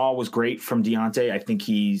we saw was great from Deontay. I think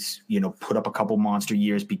he's, put up a couple monster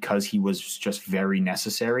years because he was just very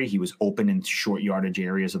necessary. He was open in short yardage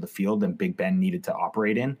areas of the field and Big Ben needed to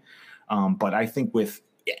operate in. But I think with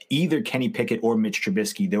either Kenny Pickett or Mitch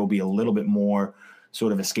Trubisky, there will be a little bit more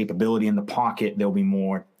sort of escapability in the pocket. There'll be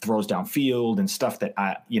more throws downfield and stuff that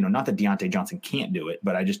not that Deontay Johnson can't do it,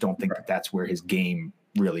 but I just don't think that that's where his game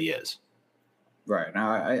really is. Right.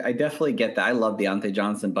 Now, I definitely get that. I love Deontay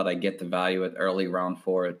Johnson, but I get the value at early round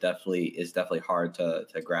 4. It is definitely hard to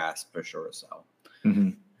grasp for sure. So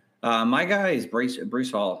my guy is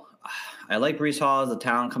Breece Hall. I like Breece Hall as a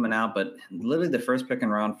talent coming out, but literally the first pick in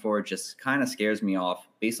round 4 just kind of scares me off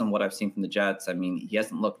based on what I've seen from the Jets. I mean, he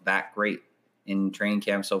hasn't looked that great in training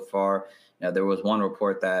camp so far. There was one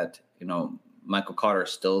report that, Michael Carter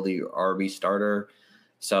is still the RB starter.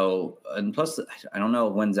 So, and plus, I don't know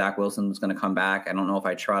when Zach Wilson is going to come back. I don't know if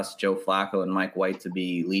I trust Joe Flacco and Mike White to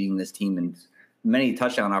be leading this team in many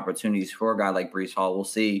touchdown opportunities for a guy like Breece Hall. We'll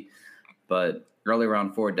see. But early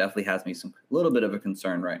round 4 definitely has me a little bit of a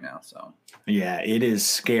concern right now. So, yeah, it is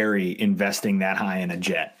scary investing that high in a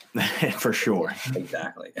Jet for sure.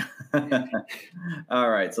 Exactly.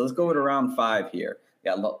 All right. So let's go to round 5 here.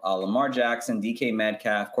 Yeah, Lamar Jackson, DK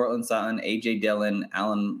Metcalf, Cortland Sutton, A.J. Dillon,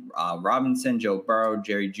 Allen Robinson, Joe Burrow,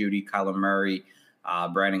 Jerry Jeudy, Kyler Murray,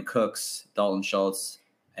 Brandon Cooks, Dalton Schultz,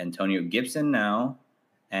 Antonio Gibson now,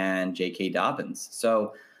 and J.K. Dobbins.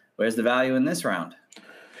 So where's the value in this round?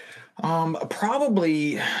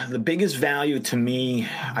 Probably the biggest value to me,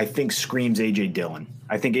 I think, screams A.J. Dillon.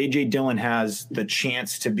 I think A.J. Dillon has the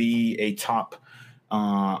chance to be a top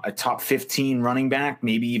 15 running back,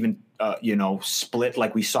 maybe even split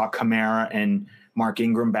like we saw Kamara and Mark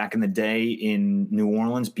Ingram back in the day in New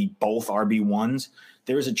Orleans be both RB1s.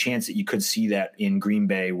 There is a chance that you could see that in Green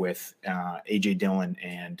Bay with A.J. Dillon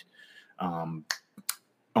and,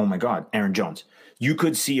 Aaron Jones. You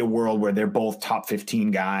could see a world where they're both top 15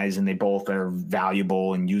 guys and they both are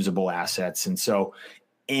valuable and usable assets.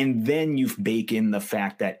 And then you bake in the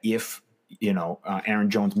fact that if, Aaron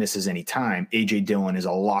Jones misses any time, A.J. Dillon is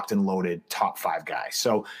a locked and loaded top 5 guy.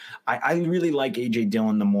 So I really like A.J.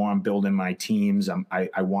 Dillon the more I'm building my teams.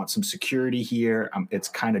 I want some security here. It's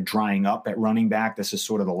kind of drying up at running back. This is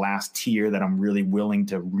sort of the last tier that I'm really willing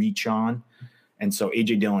to reach on. And so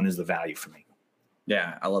A.J. Dillon is the value for me.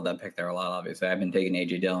 Yeah, I love that pick there a lot, obviously. I've been taking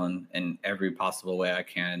A.J. Dillon in every possible way I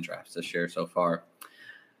can in drafts this year so far.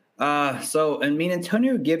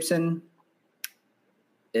 Antonio Gibson,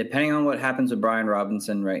 depending on what happens with Brian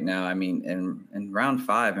Robinson right now, I mean, in round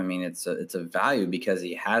 5, I mean, it's a value because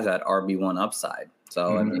he has that RB1 upside.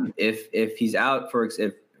 So, I mean, if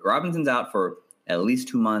Robinson's out for at least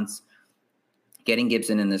 2 months, getting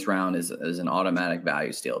Gibson in this round is an automatic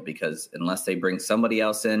value steal because unless they bring somebody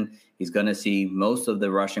else in, he's going to see most of the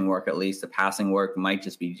rushing work, at least the passing work might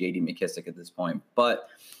just be J.D. McKissick at this point. But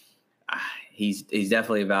he's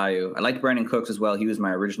definitely a value. I like Brandon Cooks as well. He was my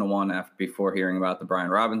original one before hearing about the Brian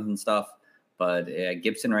Robinson stuff. But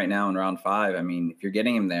Gibson right now in round 5, I mean, if you're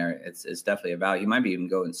getting him there, it's definitely a value. He might be even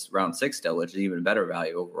go in round 6 still, which is even a better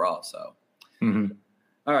value overall. So, All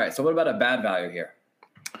right. So what about a bad value here?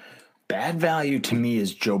 Bad value to me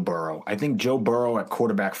is Joe Burrow. I think Joe Burrow at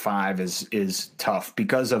quarterback 5 is tough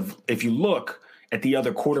because of, if you look, at the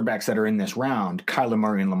other quarterbacks that are in this round, Kyler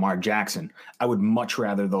Murray and Lamar Jackson, I would much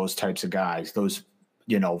rather those types of guys, those,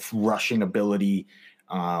 rushing ability,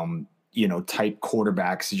 type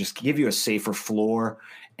quarterbacks to just give you a safer floor.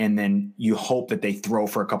 And then you hope that they throw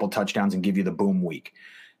for a couple touchdowns and give you the boom week.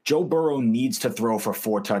 Joe Burrow needs to throw for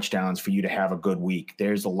 4 touchdowns for you to have a good week.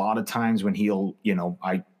 There's a lot of times when he'll,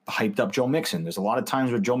 I hyped up Joe Mixon. There's a lot of times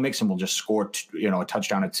where Joe Mixon will just score, a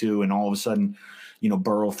touchdown or 2, and all of a sudden,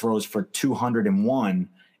 Burrow throws for 201,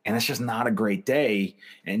 and it's just not a great day,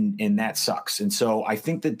 and that sucks. And so I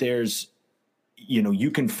think that there's, you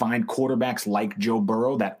can find quarterbacks like Joe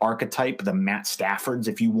Burrow, that archetype, the Matt Staffords.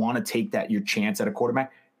 If you want to take your chance at a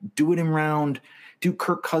quarterback, do it in round. Do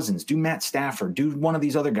Kirk Cousins, do Matt Stafford, do one of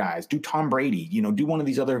these other guys, do Tom Brady, do one of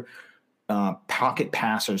these other pocket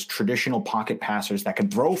passers, traditional pocket passers that can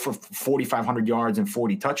throw for 4,500 yards and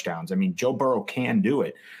 40 touchdowns. I mean, Joe Burrow can do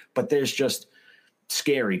it, but there's just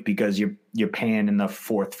scary because you're paying in the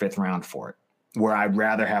 4th, 5th round for it, where I'd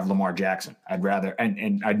rather have Lamar Jackson.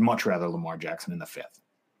 I'd much rather Lamar Jackson in the 5th.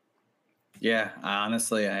 Yeah,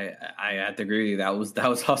 honestly, I have to agree with you. That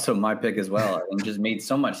was also my pick as well. It just made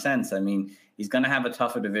so much sense. I mean, he's going to have a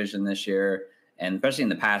tougher division this year, and especially in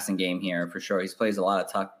the passing game here, for sure. He's plays a lot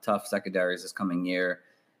of tough secondaries this coming year.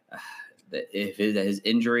 If his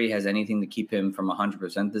injury has anything to keep him from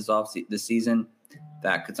 100% this season,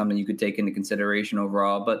 that could something you could take into consideration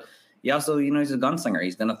overall. But he also, he's a gunslinger.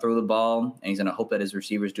 He's going to throw the ball, and he's going to hope that his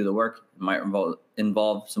receivers do the work. It might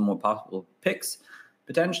involve some more possible picks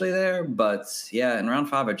potentially there, but yeah, in round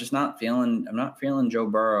 5, I'm not feeling Joe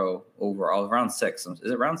Burrow overall. Round 6,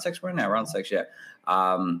 is it round 6 we're in now? Round 6, yeah.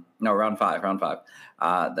 No, round 5.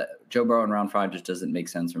 Joe Burrow in round 5 just doesn't make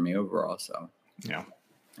sense for me overall. So yeah.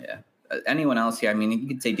 Anyone else here? I mean, you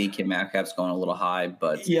could say DK Metcalf's going a little high,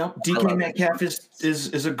 but yeah, DK Metcalf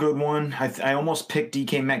is a good one. I almost picked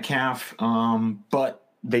DK Metcalf, but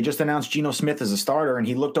they just announced Geno Smith as a starter, and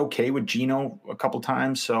he looked okay with Geno a couple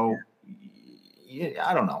times. So. Yeah,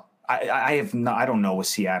 I don't know. I don't know with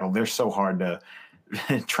Seattle. They're so hard to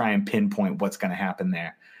try and pinpoint what's going to happen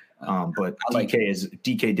there. But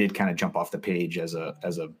DK did kind of jump off the page as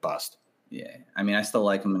a bust. Yeah, I mean, I still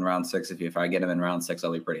like him in round 6. If I get him in round 6,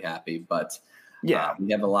 I'll be pretty happy. But yeah,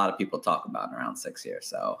 we have a lot of people talk about in round 6 here.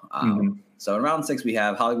 So so in round 6 we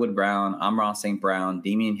have Hollywood Brown, Amon St. Brown,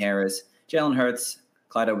 Damian Harris, Jalen Hurts,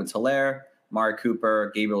 Clyde Edwards-Helaire, Amari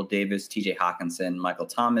Cooper, Gabriel Davis, TJ Hawkinson, Michael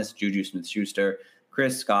Thomas, Juju Smith-Schuster,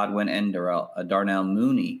 Chris Godwin, and Darnell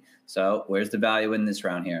Mooney. So where's the value in this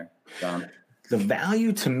round here, John? The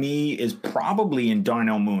value to me is probably in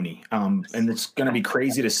Darnell Mooney. And it's going to be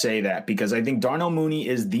crazy to say that because I think Darnell Mooney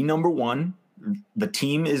is the number one. The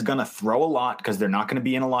team is going to throw a lot because they're not going to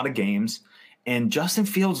be in a lot of games. And Justin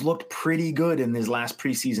Fields looked pretty good in his last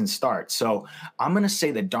preseason start. So I'm going to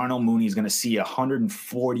say that Darnell Mooney is going to see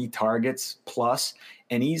 140 targets plus,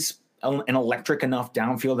 and he's an electric enough,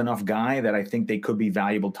 downfield enough guy that I think they could be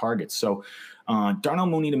valuable targets. So Darnell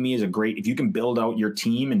Mooney to me is if you can build out your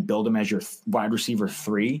team and build him as your wide receiver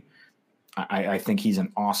 3, I think he's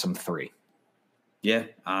an awesome 3. Yeah,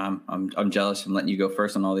 I'm jealous. I'm letting you go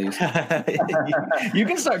first on all these. You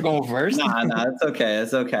can start going first. No, it's okay.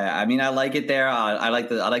 It's okay. I mean, I like it there. I like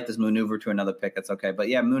this maneuver to another pick. That's okay. But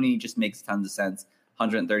yeah, Mooney just makes tons of sense.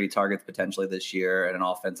 130 targets potentially this year, and an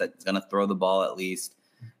offense that's going to throw the ball at least.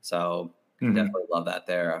 So definitely love that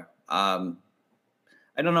there.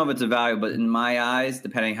 I don't know if it's a value, but in my eyes,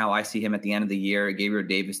 depending how I see him at the end of the year, Gabriel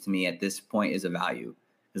Davis to me at this point is a value.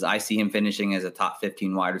 Because I see him finishing as a top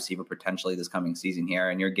 15 wide receiver potentially this coming season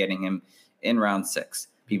here, and you're getting him in round 6.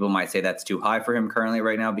 People might say that's too high for him currently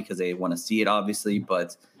right now because they want to see it, obviously.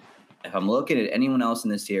 But if I'm looking at anyone else in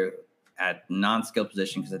this year at non-skill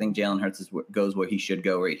position, because I think Jalen Hurts goes where he should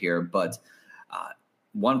go right here, but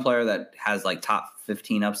one player that has like top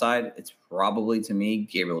 15 upside, it's probably to me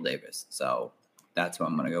Gabriel Davis. So that's what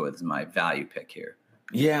I'm going to go with as my value pick here.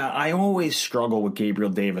 Yeah, I always struggle with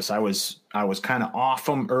Gabriel Davis. I was kind of off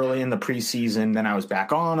him early in the preseason, then I was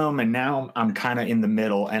back on him, and now I'm kind of in the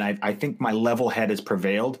middle, and I think my level head has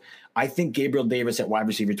prevailed. I think Gabriel Davis at wide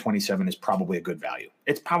receiver 27 is probably a good value.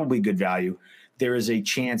 It's probably good value. There is a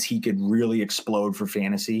chance he could really explode for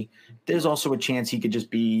fantasy. There's also a chance he could just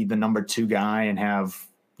be the number 2 guy and have,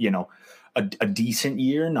 a decent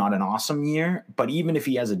year, not an awesome year. But even if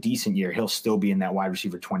he has a decent year, he'll still be in that wide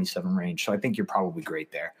receiver 27 range. So I think you're probably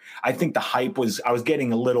great there. I think the hype I was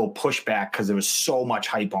getting a little pushback because there was so much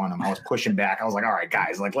hype on him. I was pushing back. I was like, all right,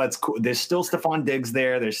 guys, there's still Stephon Diggs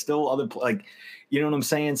there. There's still other, you know what I'm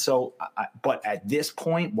saying? So, but at this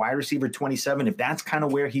point, wide receiver 27, if that's kind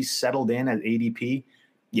of where he's settled in at ADP,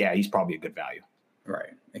 yeah, he's probably a good value.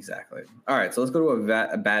 Right. Exactly. All right. So let's go to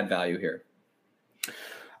a bad value here.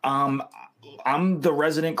 I'm the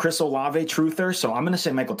resident Chris Olave truther, so I'm going to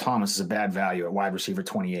say Michael Thomas is a bad value at wide receiver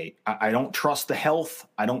 28. I don't trust the health.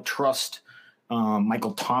 I don't trust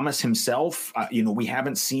Michael Thomas himself. We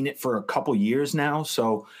haven't seen it for a couple years now,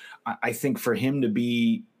 so I think for him to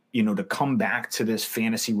be, to come back to this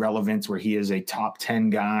fantasy relevance where he is a top 10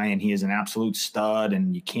 guy and he is an absolute stud,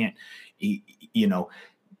 and you can't,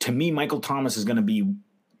 to me, Michael Thomas is going to be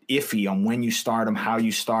iffy on when you start him, how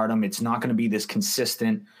you start him. It's not going to be this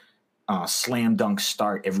consistent slam dunk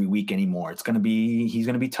start every week anymore. He's going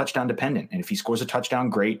to be touchdown dependent. And if he scores a touchdown,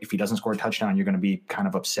 great. If he doesn't score a touchdown, you're going to be kind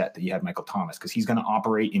of upset that you have Michael Thomas, because he's going to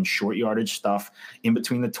operate in short yardage stuff in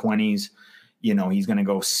between the 20s. He's going to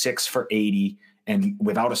go 6 for 80, and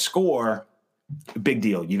without a score, big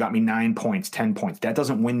deal. You got me 9 points, 10 points. That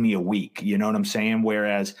doesn't win me a week. You know what I'm saying?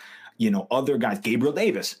 Whereas, other guys, Gabriel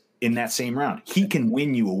Davis, in that same round, he can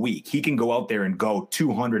win you a week. He can go out there and go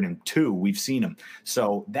 202. We've seen him.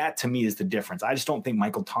 So that to me is the difference. I just don't think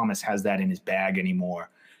Michael Thomas has that in his bag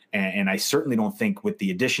anymore. And I certainly don't think with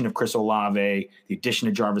the addition of Chris Olave, the addition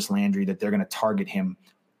of Jarvis Landry, that they're going to target him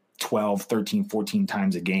 12, 13, 14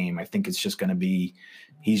 times a game. I think it's just going to be,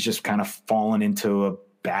 he's just kind of fallen into a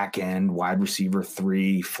back end wide receiver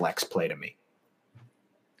 3 flex play to me.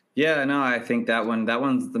 Yeah, no, I think that one's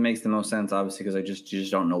that makes the most sense, obviously, because you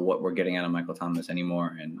just don't know what we're getting out of Michael Thomas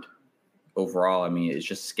anymore. And overall, I mean, it's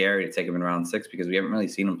just scary to take him in round 6 because we haven't really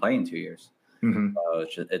seen him play in 2 years. Mm-hmm.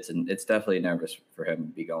 It's definitely nervous for him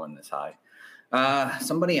to be going this high.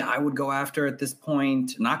 Somebody I would go after at this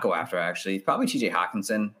point, not go after actually, probably TJ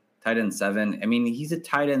Hawkinson, tight end 7. I mean, he's a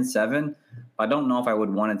tight end 7, but I don't know if I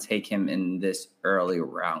would want to take him in this early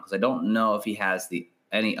round because I don't know if he has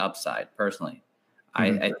any upside personally.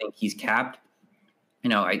 Mm-hmm. I think he's capped.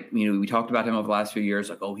 We talked about him over the last few years,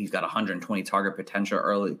 like, oh, he's got 120 target potential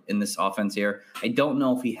early in this offense here. I don't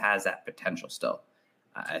know if he has that potential still.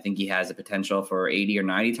 I think he has the potential for 80 or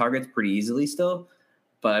 90 targets pretty easily still,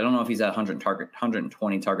 but I don't know if he's that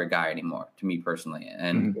 120 target guy anymore, to me personally.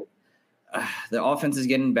 And the offense is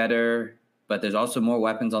getting better, but there's also more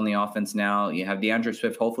weapons on the offense now. You have DeAndre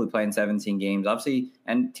Swift hopefully playing 17 games, obviously,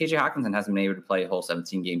 and TJ Hawkinson hasn't been able to play a whole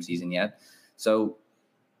 17-game season yet. So,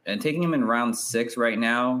 and taking him in round 6 right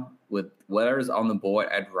now with whatever's on the board,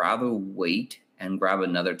 I'd rather wait and grab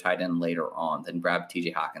another tight end later on than grab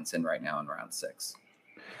TJ Hawkinson right now in round 6.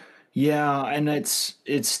 Yeah, and it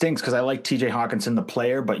stinks because I like TJ Hawkinson, the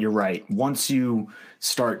player, but you're right. Once you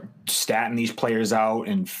start statting these players out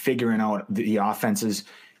and figuring out the offenses,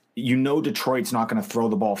 Detroit's not going to throw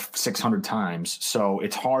the ball 600 times. So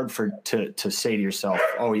it's hard to say to yourself,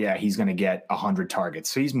 oh, yeah, he's going to get 100 targets.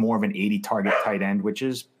 So he's more of an 80-target tight end, which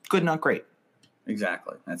is good, not great.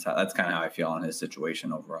 Exactly. That's kind of how I feel on his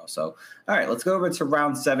situation overall. So, all right, let's go over to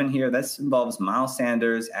round 7 here. This involves Miles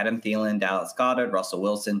Sanders, Adam Thielen, Dallas Goedert, Russell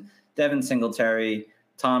Wilson, Devin Singletary,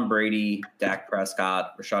 Tom Brady, Dak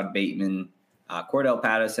Prescott, Rashad Bateman, Cordell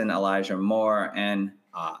Patterson, Elijah Moore, and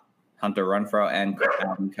Hunter Renfrow, and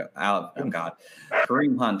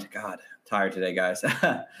Kareem Hunt. God, tired today, guys.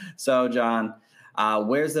 So, John,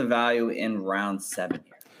 where's the value in round 7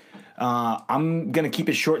 here? I'm going to keep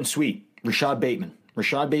it short and sweet. Rashad Bateman.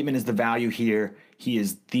 Rashad Bateman is the value here. He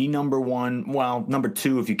is the number 1, well, number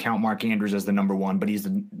 2 if you count Mark Andrews as the number 1, but he's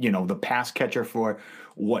the pass catcher for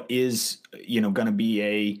what is, going to be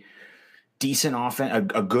a decent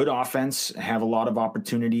offense, a good offense, have a lot of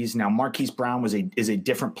opportunities. Now, Marquise Brown is a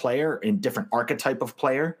different player and different archetype of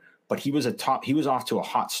player, but he was off to a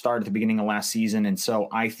hot start at the beginning of last season. And so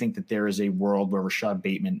I think that there is a world where Rashad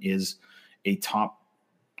Bateman is a top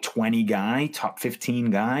 20 guy, top 15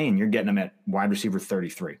 guy, and you're getting him at wide receiver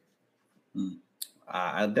 33.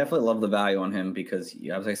 I definitely love the value on him because,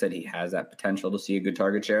 as I said, he has that potential to see a good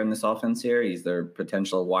target share in this offense here. He's their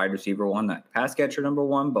potential wide receiver 1, not pass catcher number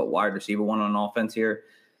 1, but wide receiver 1 on offense here.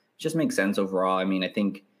 It just makes sense overall. I mean, I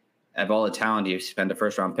think of all the talent, you spend a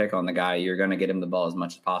first-round pick on the guy, you're going to get him the ball as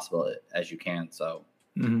much as possible as you can. So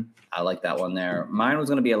I like that one there. Mine was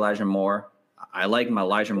going to be Elijah Moore. I like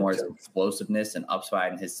Elijah Moore's explosiveness and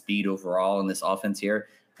upside and his speed overall in this offense here.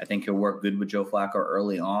 I think he'll work good with Joe Flacco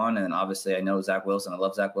early on. And obviously, I know Zach Wilson. I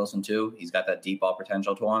love Zach Wilson, too. He's got that deep ball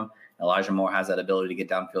potential to him. Elijah Moore has that ability to get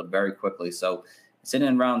downfield very quickly. So sitting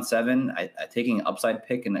in round 7, taking an upside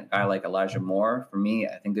pick and a guy like Elijah Moore, for me,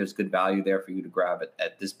 I think there's good value there for you to grab it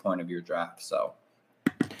at this point of your draft. So.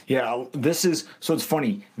 Yeah, it's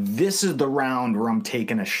funny. This is the round where I'm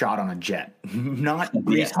taking a shot on a jet, not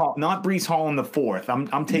Breece Hall, not Breece Hall in the 4th.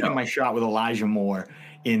 I'm taking my shot with Elijah Moore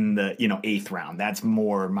in the 8th round. That's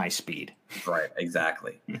more my speed. Right,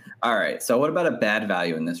 exactly. All right. So what about a bad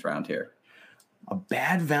value in this round here? A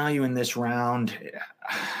bad value in this round.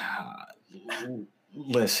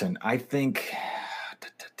 Listen, I think,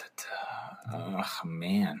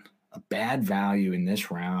 man, a bad value in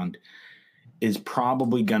this round is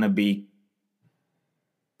probably going to be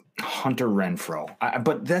Hunter Renfrow.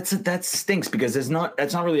 But that stinks because that's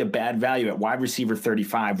not really a bad value at wide receiver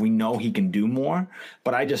 35. We know he can do more,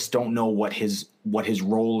 but I just don't know what his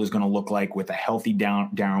role is going to look like with a healthy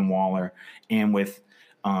Darren Waller and with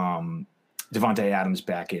Devontae Adams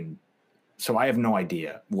back in. So I have no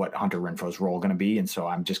idea what Hunter Renfrow's role is going to be, and so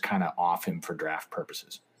I'm just kind of off him for draft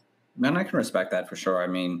purposes. And I can respect that for sure. I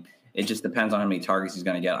mean, it just depends on how many targets he's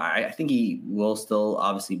going to get. I think he will still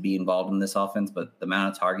obviously be involved in this offense, but the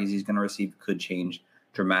amount of targets he's going to receive could change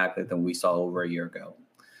dramatically than we saw over a year ago.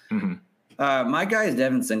 Mm-hmm. My guy is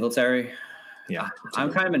Devin Singletary. Yeah,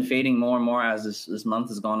 I'm kind of been fading more and more as this month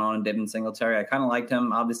has gone on in Devin Singletary. I kind of liked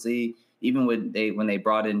him, obviously, even when they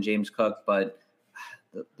brought in James Cook, but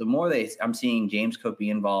the more I'm seeing James Cook be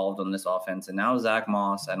involved on this offense, and now Zach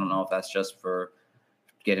Moss. I don't know if that's just for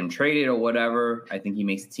get him traded or whatever. I think he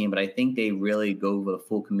makes the team, but I think they really go with a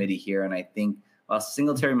full committee here. And I think while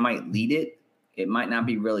Singletary might lead it, it might not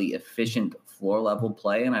be really efficient floor level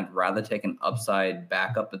play. And I'd rather take an upside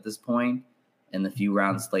backup at this point in the few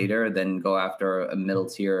rounds later than go after a middle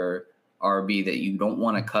tier RB that you don't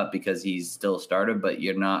want to cut because he's still started, but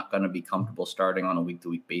you're not going to be comfortable starting on a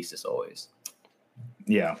week-to-week basis always.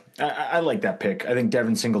 Yeah, I like that pick. I think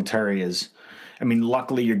Devin Singletary is – I mean,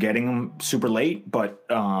 luckily you're getting him super late, but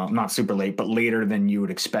not super late, but later than you would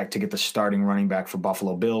expect to get the starting running back for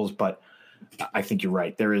Buffalo Bills. But I think you're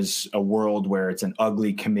right. There is a world where it's an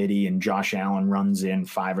ugly committee and Josh Allen runs in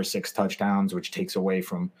 5 or 6 touchdowns, which takes away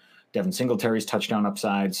from Devin Singletary's touchdown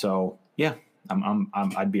upside. So yeah,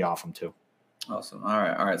 I'd be off him too. Awesome. All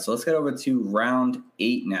right. So let's get over to round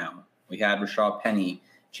 8 now. We had Rashad Penny,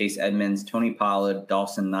 Chase Edmonds, Tony Pollard,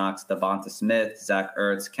 Dawson Knox, Devonta Smith, Zach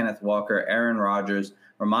Ertz, Kenneth Walker, Aaron Rodgers,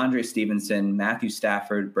 Ramondre Stevenson, Matthew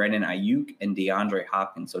Stafford, Brandon Ayuk, and DeAndre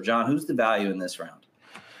Hopkins. So, John, who's the value in this round?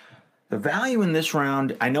 The value in this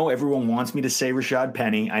round, I know everyone wants me to say Rashad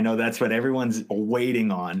Penny. I know that's what everyone's waiting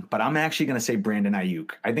on, but I'm actually going to say Brandon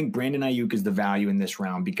Ayuk. I think Brandon Ayuk is the value in this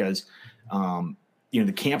round because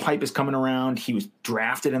the camp hype is coming around. He was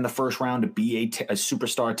drafted in the first round to be a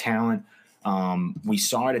superstar talent. We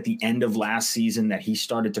saw it at the end of last season that he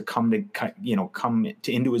started to come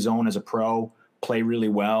into his own as a pro, play really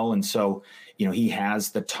well. And so, he has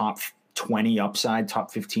the top 20 upside,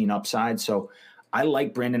 top 15 upside. So I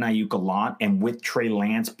like Brandon Ayuk a lot. And with Trey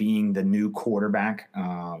Lance being the new quarterback,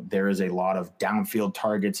 there is a lot of downfield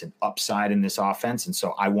targets and upside in this offense. And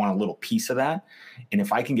so I want a little piece of that. And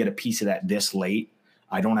if I can get a piece of that this late,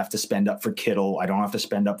 I don't have to spend up for Kittle. I don't have to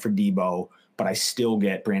spend up for Debo, but I still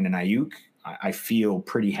get Brandon Ayuk. I feel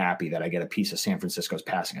pretty happy that I get a piece of San Francisco's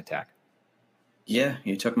passing attack. Yeah,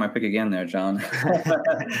 you took my pick again there, John. Do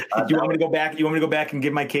you want me to go back? You want me to go back and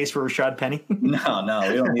give my case for Rashad Penny? No,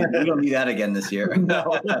 we don't need that again this year.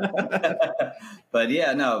 No. But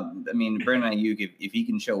yeah, no. I mean, Brandon Ayuk, if he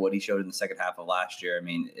can show what he showed in the second half of last year, I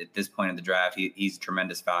mean, at this point in the draft, he's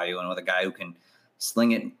tremendous value, and with a guy who can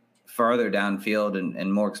sling it farther downfield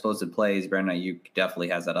and more explosive plays, Brandon Ayuk definitely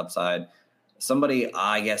has that upside. Somebody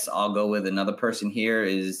I guess I'll go with another person here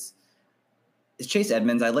is Chase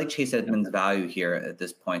Edmonds. I like Chase Edmonds' value here at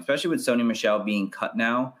this point, especially with Sony Michel being cut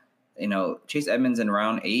now. Chase Edmonds in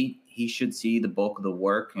round 8, he should see the bulk of the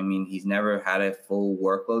work. I mean, he's never had a full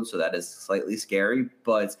workload, so that is slightly scary.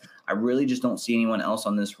 But I really just don't see anyone else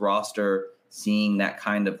on this roster seeing that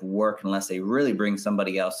kind of work unless they really bring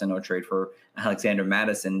somebody else in or trade for Alexander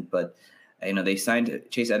Madison. But they signed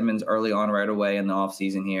Chase Edmonds early on right away in the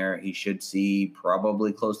offseason here. He should see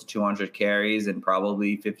probably close to 200 carries and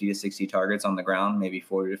probably 50 to 60 targets on the ground, maybe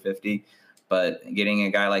 40 to 50. But getting a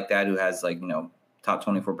guy like that who has top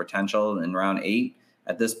 24 potential in round 8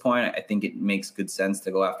 at this point, I think it makes good sense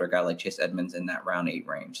to go after a guy like Chase Edmonds in that round 8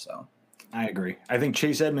 range. So I agree. I think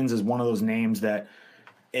Chase Edmonds is one of those names that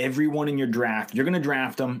everyone in your draft, you're going to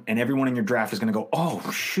draft him, and everyone in your draft is going to go, oh,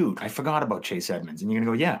 shoot, I forgot about Chase Edmonds. And you're going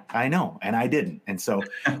to go, yeah, I know, and I didn't. And so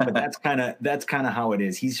but that's kind of how it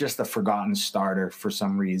is. He's just a forgotten starter for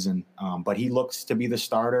some reason, but he looks to be the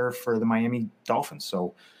starter for the Miami Dolphins.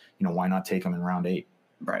 So, why not take him in round 8?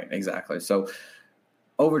 Right, exactly. So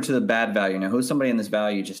over to the bad value. Now, who's somebody in this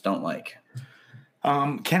value you just don't like?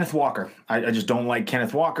 Kenneth Walker. I just don't like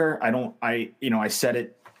Kenneth Walker. I said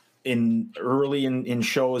it early in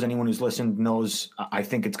shows. Anyone who's listened knows I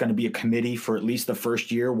think it's going to be a committee for at least the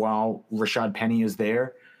first year while Rashad Penny is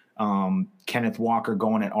there. Kenneth Walker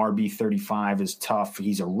going at RB 35 is tough.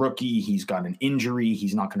 He's a rookie. He's got an injury.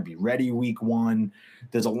 He's not going to be ready week 1.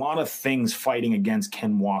 There's a lot of things fighting against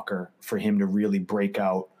Ken Walker for him to really break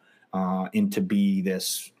out into be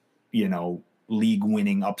this, league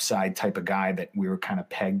winning upside type of guy that we were kind of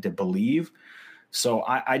pegged to believe. So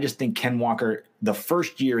I just think Ken Walker, the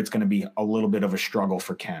first year, it's going to be a little bit of a struggle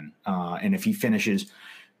for Ken. And if he finishes,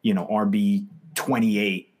 RB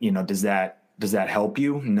 28, does that help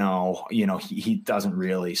you? No, he doesn't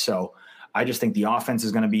really. So I just think the offense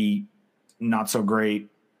is going to be not so great.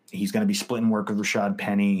 He's going to be splitting work with Rashad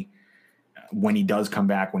Penny when he does come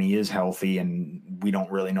back, when he is healthy, and we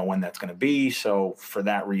don't really know when that's going to be. So for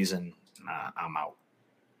that reason, I'm out.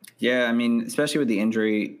 Yeah, I mean, especially with the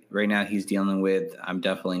injury right now he's dealing with, I'm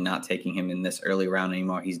definitely not taking him in this early round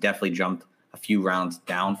anymore. He's definitely jumped a few rounds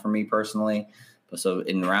down for me personally. So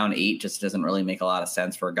in round 8, just doesn't really make a lot of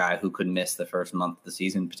sense for a guy who could miss the first month of the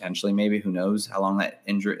season, potentially, maybe. Who knows how long that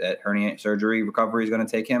hernia surgery recovery is going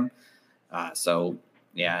to take him. So,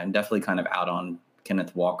 yeah, I'm definitely kind of out on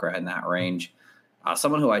Kenneth Walker in that range.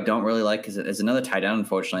 Someone who I don't really like is another tight end,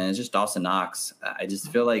 unfortunately, and it's just Dawson Knox. I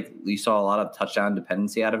just feel like we saw a lot of touchdown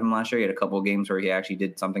dependency out of him last year. He had a couple of games where he actually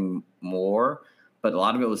did something more, but a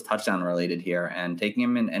lot of it was touchdown related here. And taking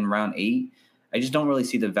him in round 8, I just don't really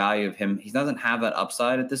see the value of him. He doesn't have that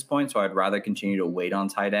upside at this point, so I'd rather continue to wait on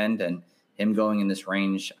tight end. And him going in this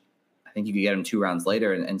range, I think you could get him 2 rounds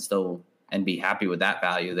later and still be happy with that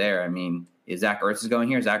value there. I mean, if Zach Ertz is going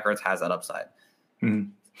here, Zach Ertz has that upside.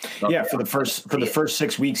 Mm-hmm. Yeah, for the first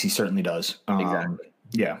 6 weeks, he certainly does. Exactly.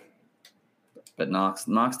 Yeah, but Knox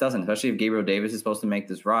doesn't, especially if Gabriel Davis is supposed to make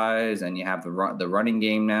this rise, and you have the running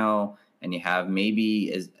game now, and you have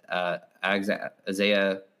maybe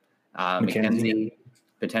Isaiah McKenzie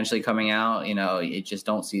potentially coming out. You just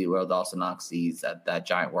don't see where Dawson Knox sees that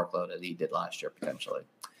giant workload that he did last year potentially.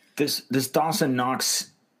 This Dawson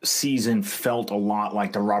Knox season felt a lot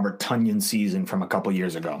like the Robert Tonyan season from a couple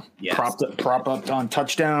years ago. Yes. Prop up on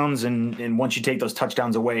touchdowns, and once you take those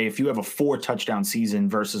touchdowns away, if you have a 4 touchdown season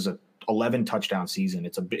versus a 11 touchdown season,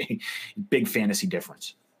 it's a big fantasy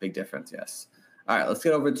difference. Big difference, yes. All right, let's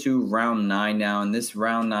get over to round 9 now, and this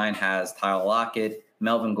round 9 has Tyler Lockett,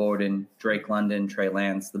 Melvin Gordon, Drake London, Trey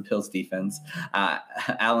Lance, the Bills defense,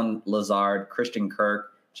 Alan Lazard, Christian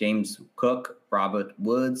Kirk, James Cook, Robert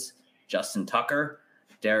Woods, Justin Tucker,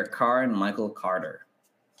 Derek Carr, and Michael Carter.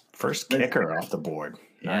 First kicker off the board.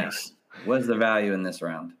 Nice. What's the value in this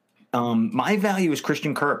round? My value is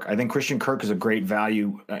Christian Kirk. I think Christian Kirk is a great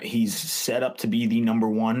value. He's set up to be the number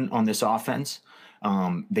 1 on this offense.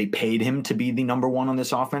 They paid him to be the number 1 on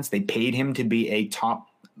this offense. They paid him to be a top,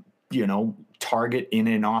 target in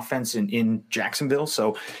an offense in Jacksonville.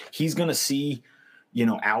 So he's going to see,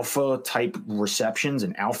 alpha type receptions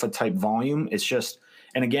and alpha type volume. It's just,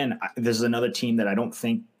 and again, this is another team that I don't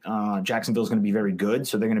think Jacksonville is going to be very good.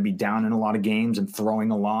 So they're going to be down in a lot of games and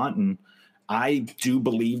throwing a lot. And I do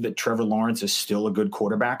believe that Trevor Lawrence is still a good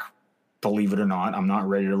quarterback. Believe it or not, I'm not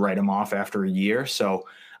ready to write him off after a year. So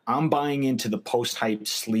I'm buying into the post-hype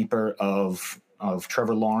sleeper of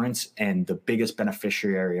Trevor Lawrence, and the biggest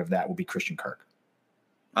beneficiary of that will be Christian Kirk.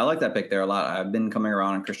 I like that pick there a lot. I've been coming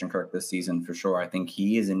around on Christian Kirk this season for sure. I think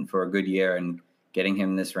he is in for a good year, and getting him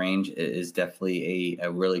in this range is definitely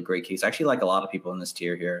a really great case. I actually like a lot of people in this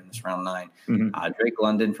tier here in this round 9. Mm-hmm. Drake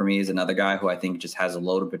London for me is another guy who I think just has a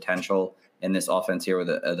load of potential in this offense here with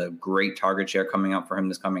a great target share coming up for him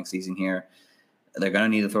this coming season here. They're going to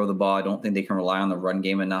need to throw the ball. I don't think they can rely on the run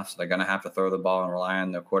game enough, so they're going to have to throw the ball and rely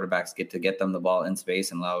on their quarterbacks to get them the ball in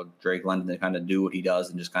space and allow Drake London to kind of do what he does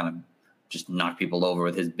and just knock people over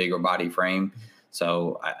with his bigger body frame.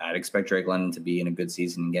 So I'd expect Drake London to be in a good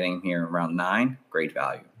season and getting him here around 9. Great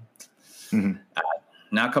value. Mm-hmm.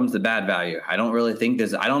 Now comes the bad value. I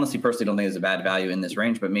honestly personally don't think there's a bad value in this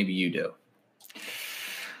range, but maybe you do.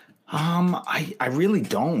 I really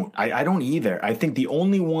don't. I don't either. I think the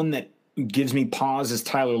only one that gives me pause is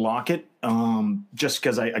Tyler Lockett. Just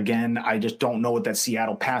because I just don't know what that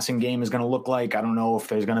Seattle passing game is going to look like. I don't know if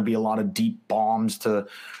there's going to be a lot of deep bombs to,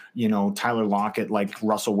 Tyler Lockett like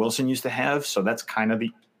Russell Wilson used to have. So that's kind of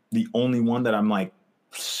the only one that I'm like,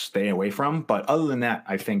 stay away from. But other than that,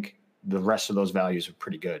 I think the rest of those values are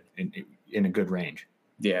pretty good in a good range.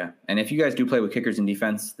 Yeah. And if you guys do play with kickers in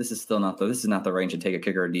defense, this is not the range to take a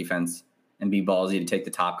kicker or defense and be ballsy to take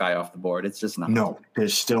the top guy off the board. It's just not. No,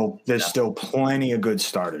 there's still plenty of good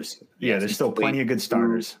starters. Yeah, there's still plenty of good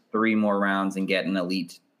starters. 3 more rounds and get an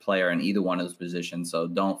elite player in either one of those positions. So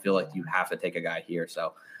don't feel like you have to take a guy here.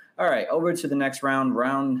 So, all right, over to the next round,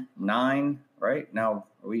 round 9, right? Now,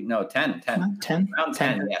 10. 10. Round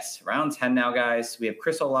 10, yes. Round 10 now, guys. We have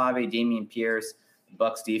Chris Olave, Damian Pierce,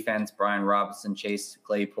 Bucks defense, Brian Robinson, Chase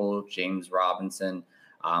Claypool, James Robinson,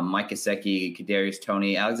 Mike Gesicki, Kadarius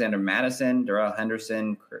Toney, Alexander Madison, Darrell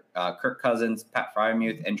Henderson, Kirk Cousins, Pat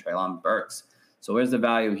Freiermuth, and Treylon Burks. So where's the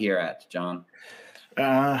value here at, John?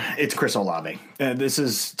 It's Chris Olave. This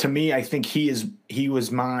is, to me, I think he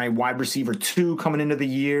was my wide receiver 2 coming into the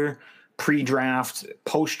year, pre-draft,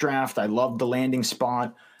 post-draft. I love the landing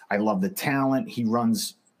spot. I love the talent. He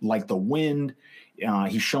runs like the wind.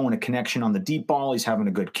 He's showing a connection on the deep ball. He's having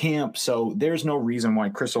a good camp. So there's no reason why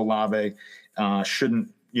Chris Olave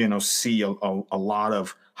shouldn't, see a lot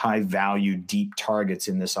of high-value, deep targets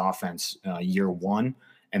in this offense year one,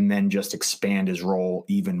 and then just expand his role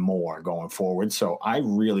even more going forward. So I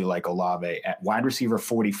really like Olave at wide receiver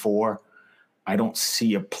 44. I don't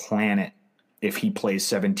see a planet if he plays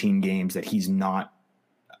 17 games that he's not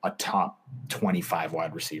a top 25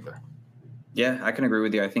 wide receiver. Yeah, I can agree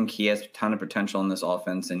with you. I think he has a ton of potential in this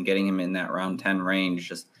offense, and getting him in that round 10 range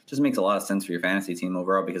just makes a lot of sense for your fantasy team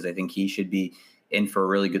overall, because I think he should be in for a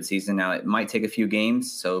really good season. Now, it might take a few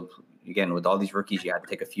games. So again, with all these rookies, you have to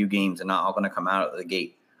take a few games and not all going to come out of the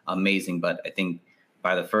gate amazing. But I think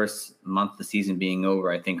by the first month of the season being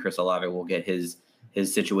over, I think Chris Olave will get his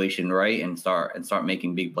situation right and start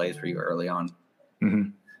making big plays for you early on.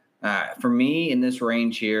 Mm-hmm. For me in this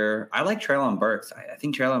range here, I like Treylon Burks. I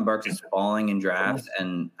think Treylon Burks is falling in drafts,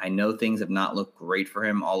 and I know things have not looked great for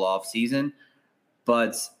him all off season,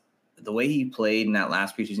 but the way he played in that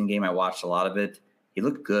last preseason game, I watched a lot of it. He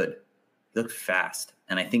looked good. He looked fast.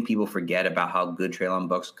 And I think people forget about how good Treylon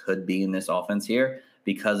Burks could be in this offense here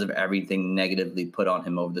because of everything negatively put on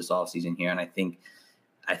him over this offseason here. And I think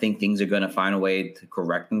things are going to find a way to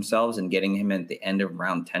correct themselves, and getting him at the end of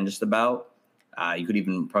round 10 just about. You could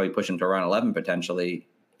even probably push him to round 11 potentially.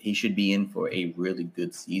 He should be in for a really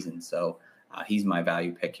good season. So he's my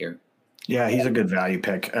value pick here. Yeah, he's a good value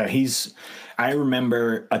pick. I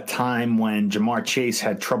remember a time when Jamar Chase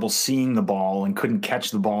had trouble seeing the ball and couldn't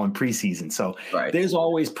catch the ball in preseason. So There's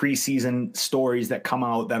always preseason stories that come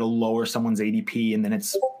out that'll lower someone's ADP. And then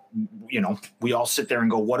it's, we all sit there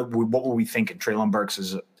and go, what were we thinking? Treylon Burks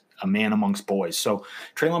is a man amongst boys. So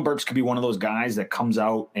Treylon Burks could be one of those guys that comes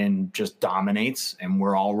out and just dominates, and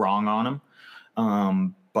we're all wrong on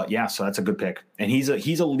him. But yeah, so that's a good pick. And he's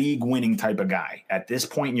a league winning type of guy. At this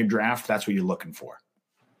point in your draft, that's what you're looking for.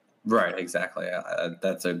 Right, exactly.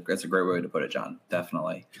 That's a great way to put it, John.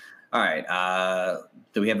 Definitely. All right.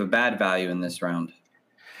 Do we have a bad value in this round?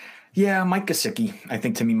 Yeah, Mike Gesicki. I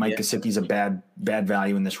think to me, Mike Gesicki's a bad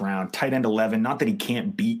value in this round. Tight end 11. Not that he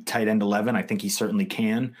can't beat tight end 11. I think he certainly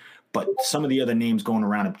can. But some of the other names going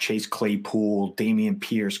around of Chase Claypool, Dameon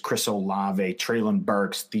Pierce, Chris Olave, Treylon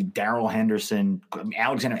Burks, the Darrell Henderson,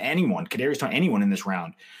 Alexander, Kadarius Toney, anyone in this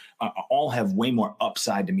round, all have way more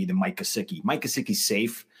upside to me than Mike Gesicki. Mike Gesicki's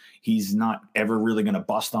safe. He's not ever really going to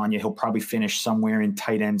bust on you. He'll probably finish somewhere in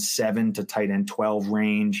tight end 7 to tight end 12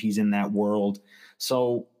 range. He's in that world.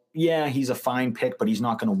 So, yeah, he's a fine pick, but he's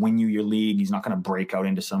not going to win you your league. He's not going to break out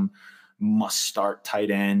into some must-start tight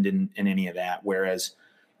end and any of that, whereas –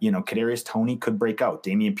 Kadarius Toney could break out.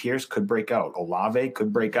 Dameon Pierce could break out. Olave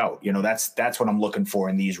could break out. That's what I'm looking for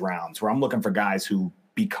in these rounds, where I'm looking for guys who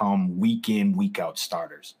become week in, week out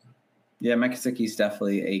starters. Yeah, Mike Gesicki's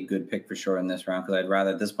definitely a good pick for sure in this round, because I'd rather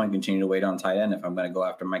at this point continue to wait on tight end if I'm going to go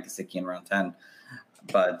after Mike Gesicki in round 10.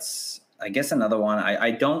 But I guess another one, I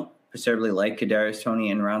don't particularly like Kadarius Toney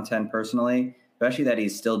in round 10 personally, especially that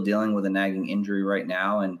he's still dealing with a nagging injury right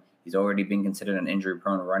now, and he's already been considered an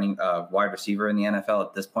injury-prone running wide receiver in the NFL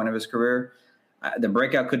at this point of his career. The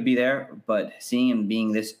breakout could be there, but seeing him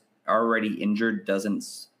being this already injured doesn't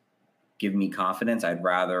give me confidence. I'd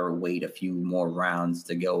rather wait a few more rounds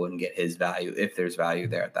to go and get his value, if there's value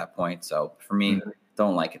there at that point. So for me,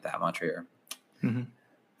 don't like it that much here. Mm-hmm.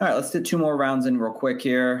 All right, let's do 2 more rounds in real quick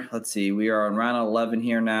here. Let's see. We are on round 11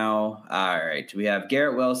 here now. All right. We have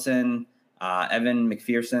Garrett Wilson, Evan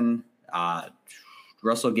McPherson,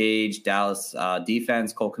 Russell Gage, Dallas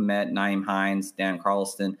defense, Cole Kmet, Naeem Hines, Dan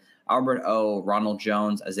Carlston, Albert O, Ronald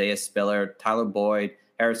Jones, Isaiah Spiller, Tyler Boyd,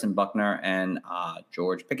 Harrison Buckner, and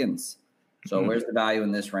George Pickens. So where's the value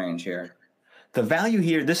in this range here? The value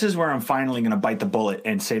here, this is where I'm finally going to bite the bullet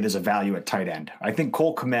and say there's a value at tight end. I think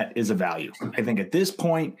Cole Kmet is a value. I think at this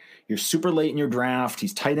point, you're super late in your draft.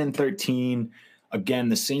 He's tight end 13. Again,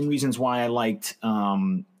 the same reasons why I liked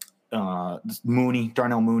Darnell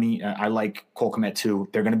Mooney. I like Cole Kmet too.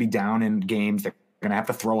 They're going to be down in games. They're going to have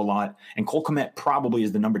to throw a lot. And Cole Kmet probably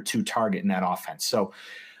is the number 2 target in that offense. So,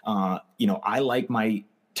 I like my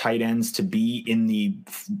tight ends to be in the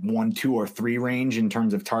 1, 2, or 3 range in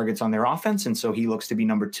terms of targets on their offense. And so he looks to be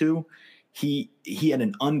number 2. He had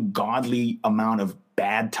an ungodly amount of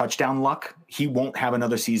bad touchdown luck. He won't have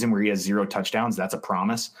another season where he has 0 touchdowns. That's a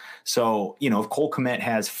promise. So, if Cole Kmet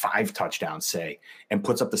has 5 touchdowns, say, and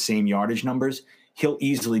puts up the same yardage numbers, he'll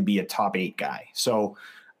easily be a top 8 guy. So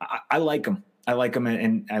I like him. I like him,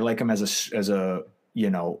 and I like him as a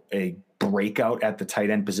a breakout at the tight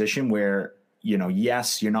end position where,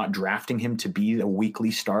 yes, you're not drafting him to be a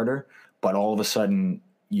weekly starter, but all of a sudden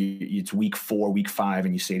it's week 4, week 5,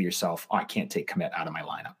 and you say to yourself, oh, I can't take Kmet out of my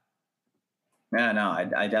lineup. Yeah, no,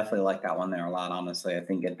 I definitely like that one there a lot, honestly. I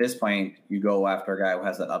think at this point, you go after a guy who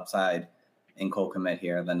has that upside in Cole Kmet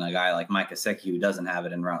here than a guy like Mike Gesicki who doesn't have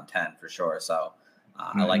it in round 10 for sure. So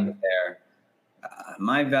I like it there.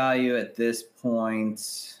 My value at this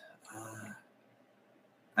point,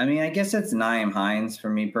 I guess it's Nyheim Hines for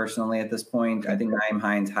me personally at this point. I think Nyheim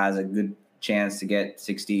Hines has a good chance to get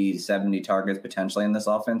 60, 70 targets potentially in this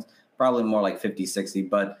offense. Probably more like 50, 60,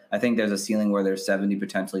 but I think there's a ceiling where there's 70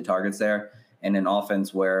 potentially targets there. And an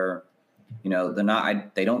offense where, they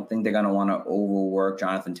don't think they're going to want to overwork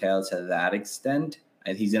Jonathan Taylor to that extent.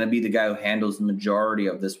 And he's going to be the guy who handles the majority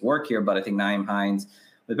of this work here. But I think Nyheim Hines,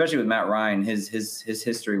 especially with Matt Ryan, his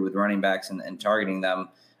history with running backs and targeting them,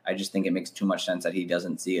 I just think it makes too much sense that he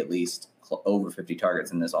doesn't see at least over 50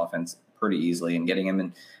 targets in this offense pretty easily. And getting him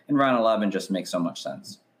in round 11 just makes so much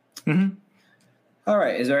sense. Mm-hmm. All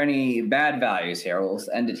right. Is there any bad values here? We'll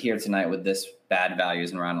end it here tonight with this bad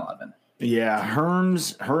values in round 11. Yeah,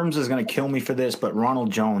 Herms is going to kill me for this, but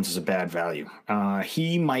Ronald Jones is a bad value.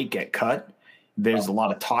 He might get cut. There's a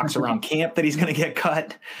lot of talks around camp that he's going to get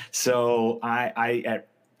cut. So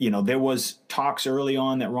there was talks early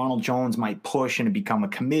on that Ronald Jones might push and become a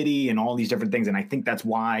committee and all these different things. And I think that's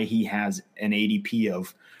why he has an ADP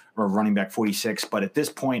of running back 46. But at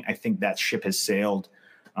this point, I think that ship has sailed.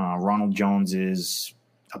 Ronald Jones is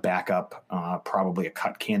a backup, probably a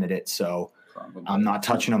cut candidate. So probably. I'm not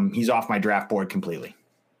touching him. He's off my draft board completely.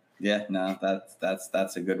 Yeah, no,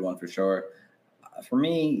 that's a good one for sure. For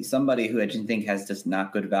me, somebody who I just think has just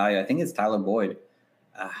not good value, I think it's Tyler Boyd.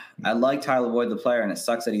 I like Tyler Boyd, the player, and it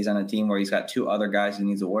sucks that he's on a team where he's got 2 other guys he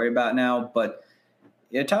needs to worry about now. But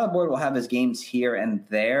Tyler Boyd will have his games here and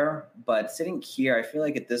there. But sitting here, I feel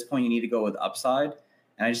like at this point you need to go with upside.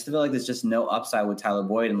 And I just feel like there's just no upside with Tyler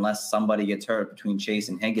Boyd unless somebody gets hurt between Chase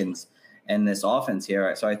and Higgins in this offense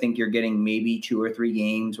here. So I think you're getting maybe 2 or 3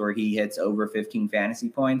 games where he hits over 15 fantasy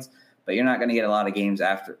points, but you're not going to get a lot of games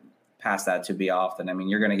past that to be often.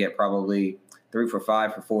 You're going to get probably 3 for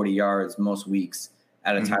 5 for 40 yards most weeks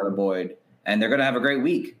out of Tyler Boyd, and they're going to have a great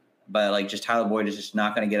week. But just Tyler Boyd is just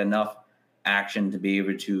not going to get enough action to be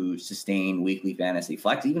able to sustain weekly fantasy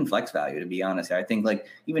flex value, to be honest. I think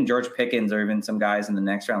even George Pickens or even some guys in the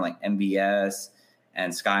next round like MBS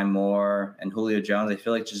and Sky Moore and Julio Jones, I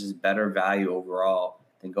feel like just is better value overall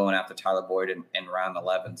than going after Tyler Boyd in round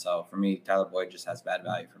 11. So for me, Tyler Boyd just has bad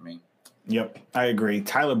value for me. Yep, I agree.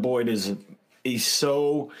 Tyler Boyd he's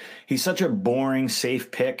such a boring,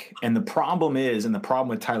 safe pick. And the problem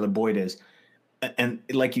with Tyler Boyd is, and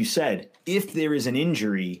like you said, if there is an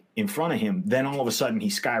injury in front of him, then all of a sudden he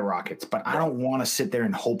skyrockets. But I don't want to sit there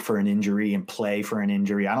and hope for an injury and play for an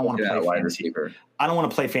injury. I don't want to play wide fantasy. receiver. I don't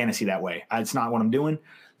want to play fantasy that way. It's not what I'm doing.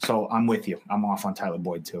 So I'm with you. I'm off on Tyler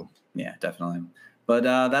Boyd too. Yeah, definitely. But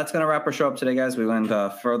that's going to wrap our show up today, guys. We went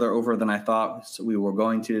further over than I thought we were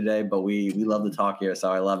going to today, but we love to talk here,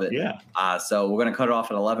 so I love it. Yeah. So we're going to cut it off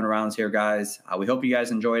at 11 rounds here, guys. We hope you guys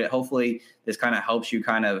enjoyed it. Hopefully this kind of helps you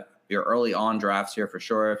your early on drafts here for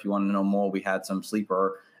sure. If you want to know more, we had some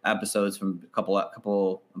sleeper episodes from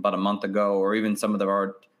about a month ago, or even some of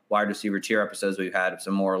our wide receiver tier episodes. We've had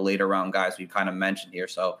some more later round guys we've kind of mentioned here.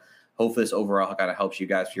 So hopefully this overall kind of helps you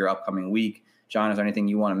guys for your upcoming week. John, is there anything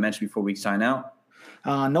you want to mention before we sign out?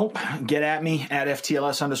 Nope. Get at me at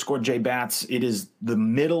FTLS_JBats. It is the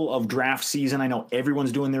middle of draft season. I know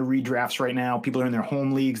everyone's doing their redrafts right now. People are in their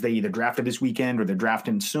home leagues. They either drafted this weekend or they're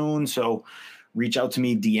drafting soon. So reach out to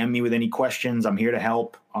me, DM me with any questions. I'm here to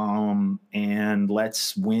help. And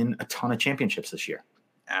let's win a ton of championships this year.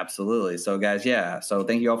 Absolutely. So guys, so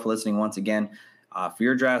thank you all for listening once again. For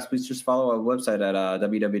your drafts, please just follow our website at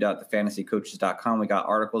www.thefantasycoaches.com. We got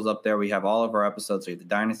articles up there. We have all of our episodes. We have the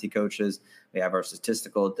Dynasty Coaches. We have our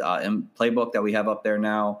statistical playbook that we have up there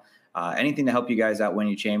now. Anything to help you guys out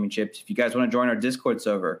winning championships. If you guys want to join our Discord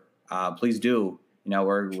server, please do.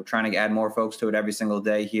 We're trying to add more folks to it every single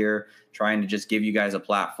day here, trying to just give you guys a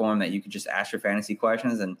platform that you can just ask your fantasy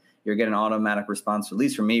questions, and you're getting an automatic response, at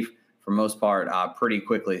least from me, for most part, pretty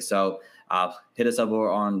quickly. So hit us up over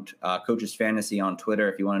on Coaches Fantasy on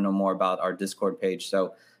Twitter if you want to know more about our Discord page.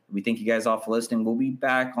 So we thank you guys all for listening. We'll be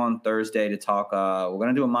back on Thursday to talk. We're going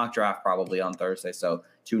to do a mock draft probably on Thursday. So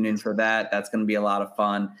tune in for that. That's going to be a lot of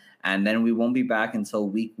fun. And then we won't be back until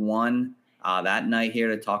week 1 that night here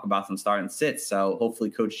to talk about some start and sits. So hopefully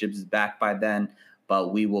Coach Gibbs is back by then,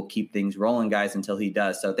 but we will keep things rolling, guys, until he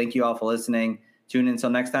does. So thank you all for listening. Tune in until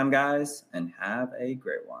next time, guys, and have a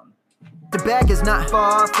great one. The bag is not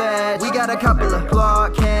far-fetched. We got a couple of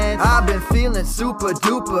Clark Kents. I've been feeling super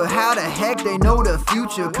duper. How the heck they know the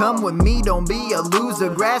future? Come with me, don't be a loser.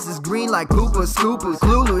 Grass is green like Cooper Scoopers.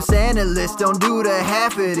 Clueless analysts don't do the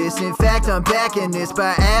half of this. In fact, I'm backing this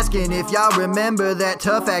by asking if y'all remember that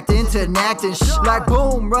tough acting to acting. Like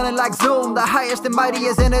boom, running like Zoom. The highest and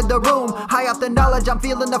mightiest entered the room. High off the knowledge, I'm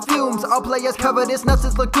feeling the fumes. All players cover this nuts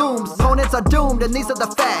as legumes. Opponents are doomed, and these are the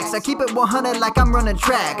facts. I keep it 100 like I'm running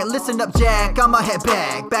track. And listen up, Jack, I'ma head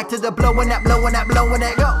back to the blowing that,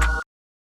 go.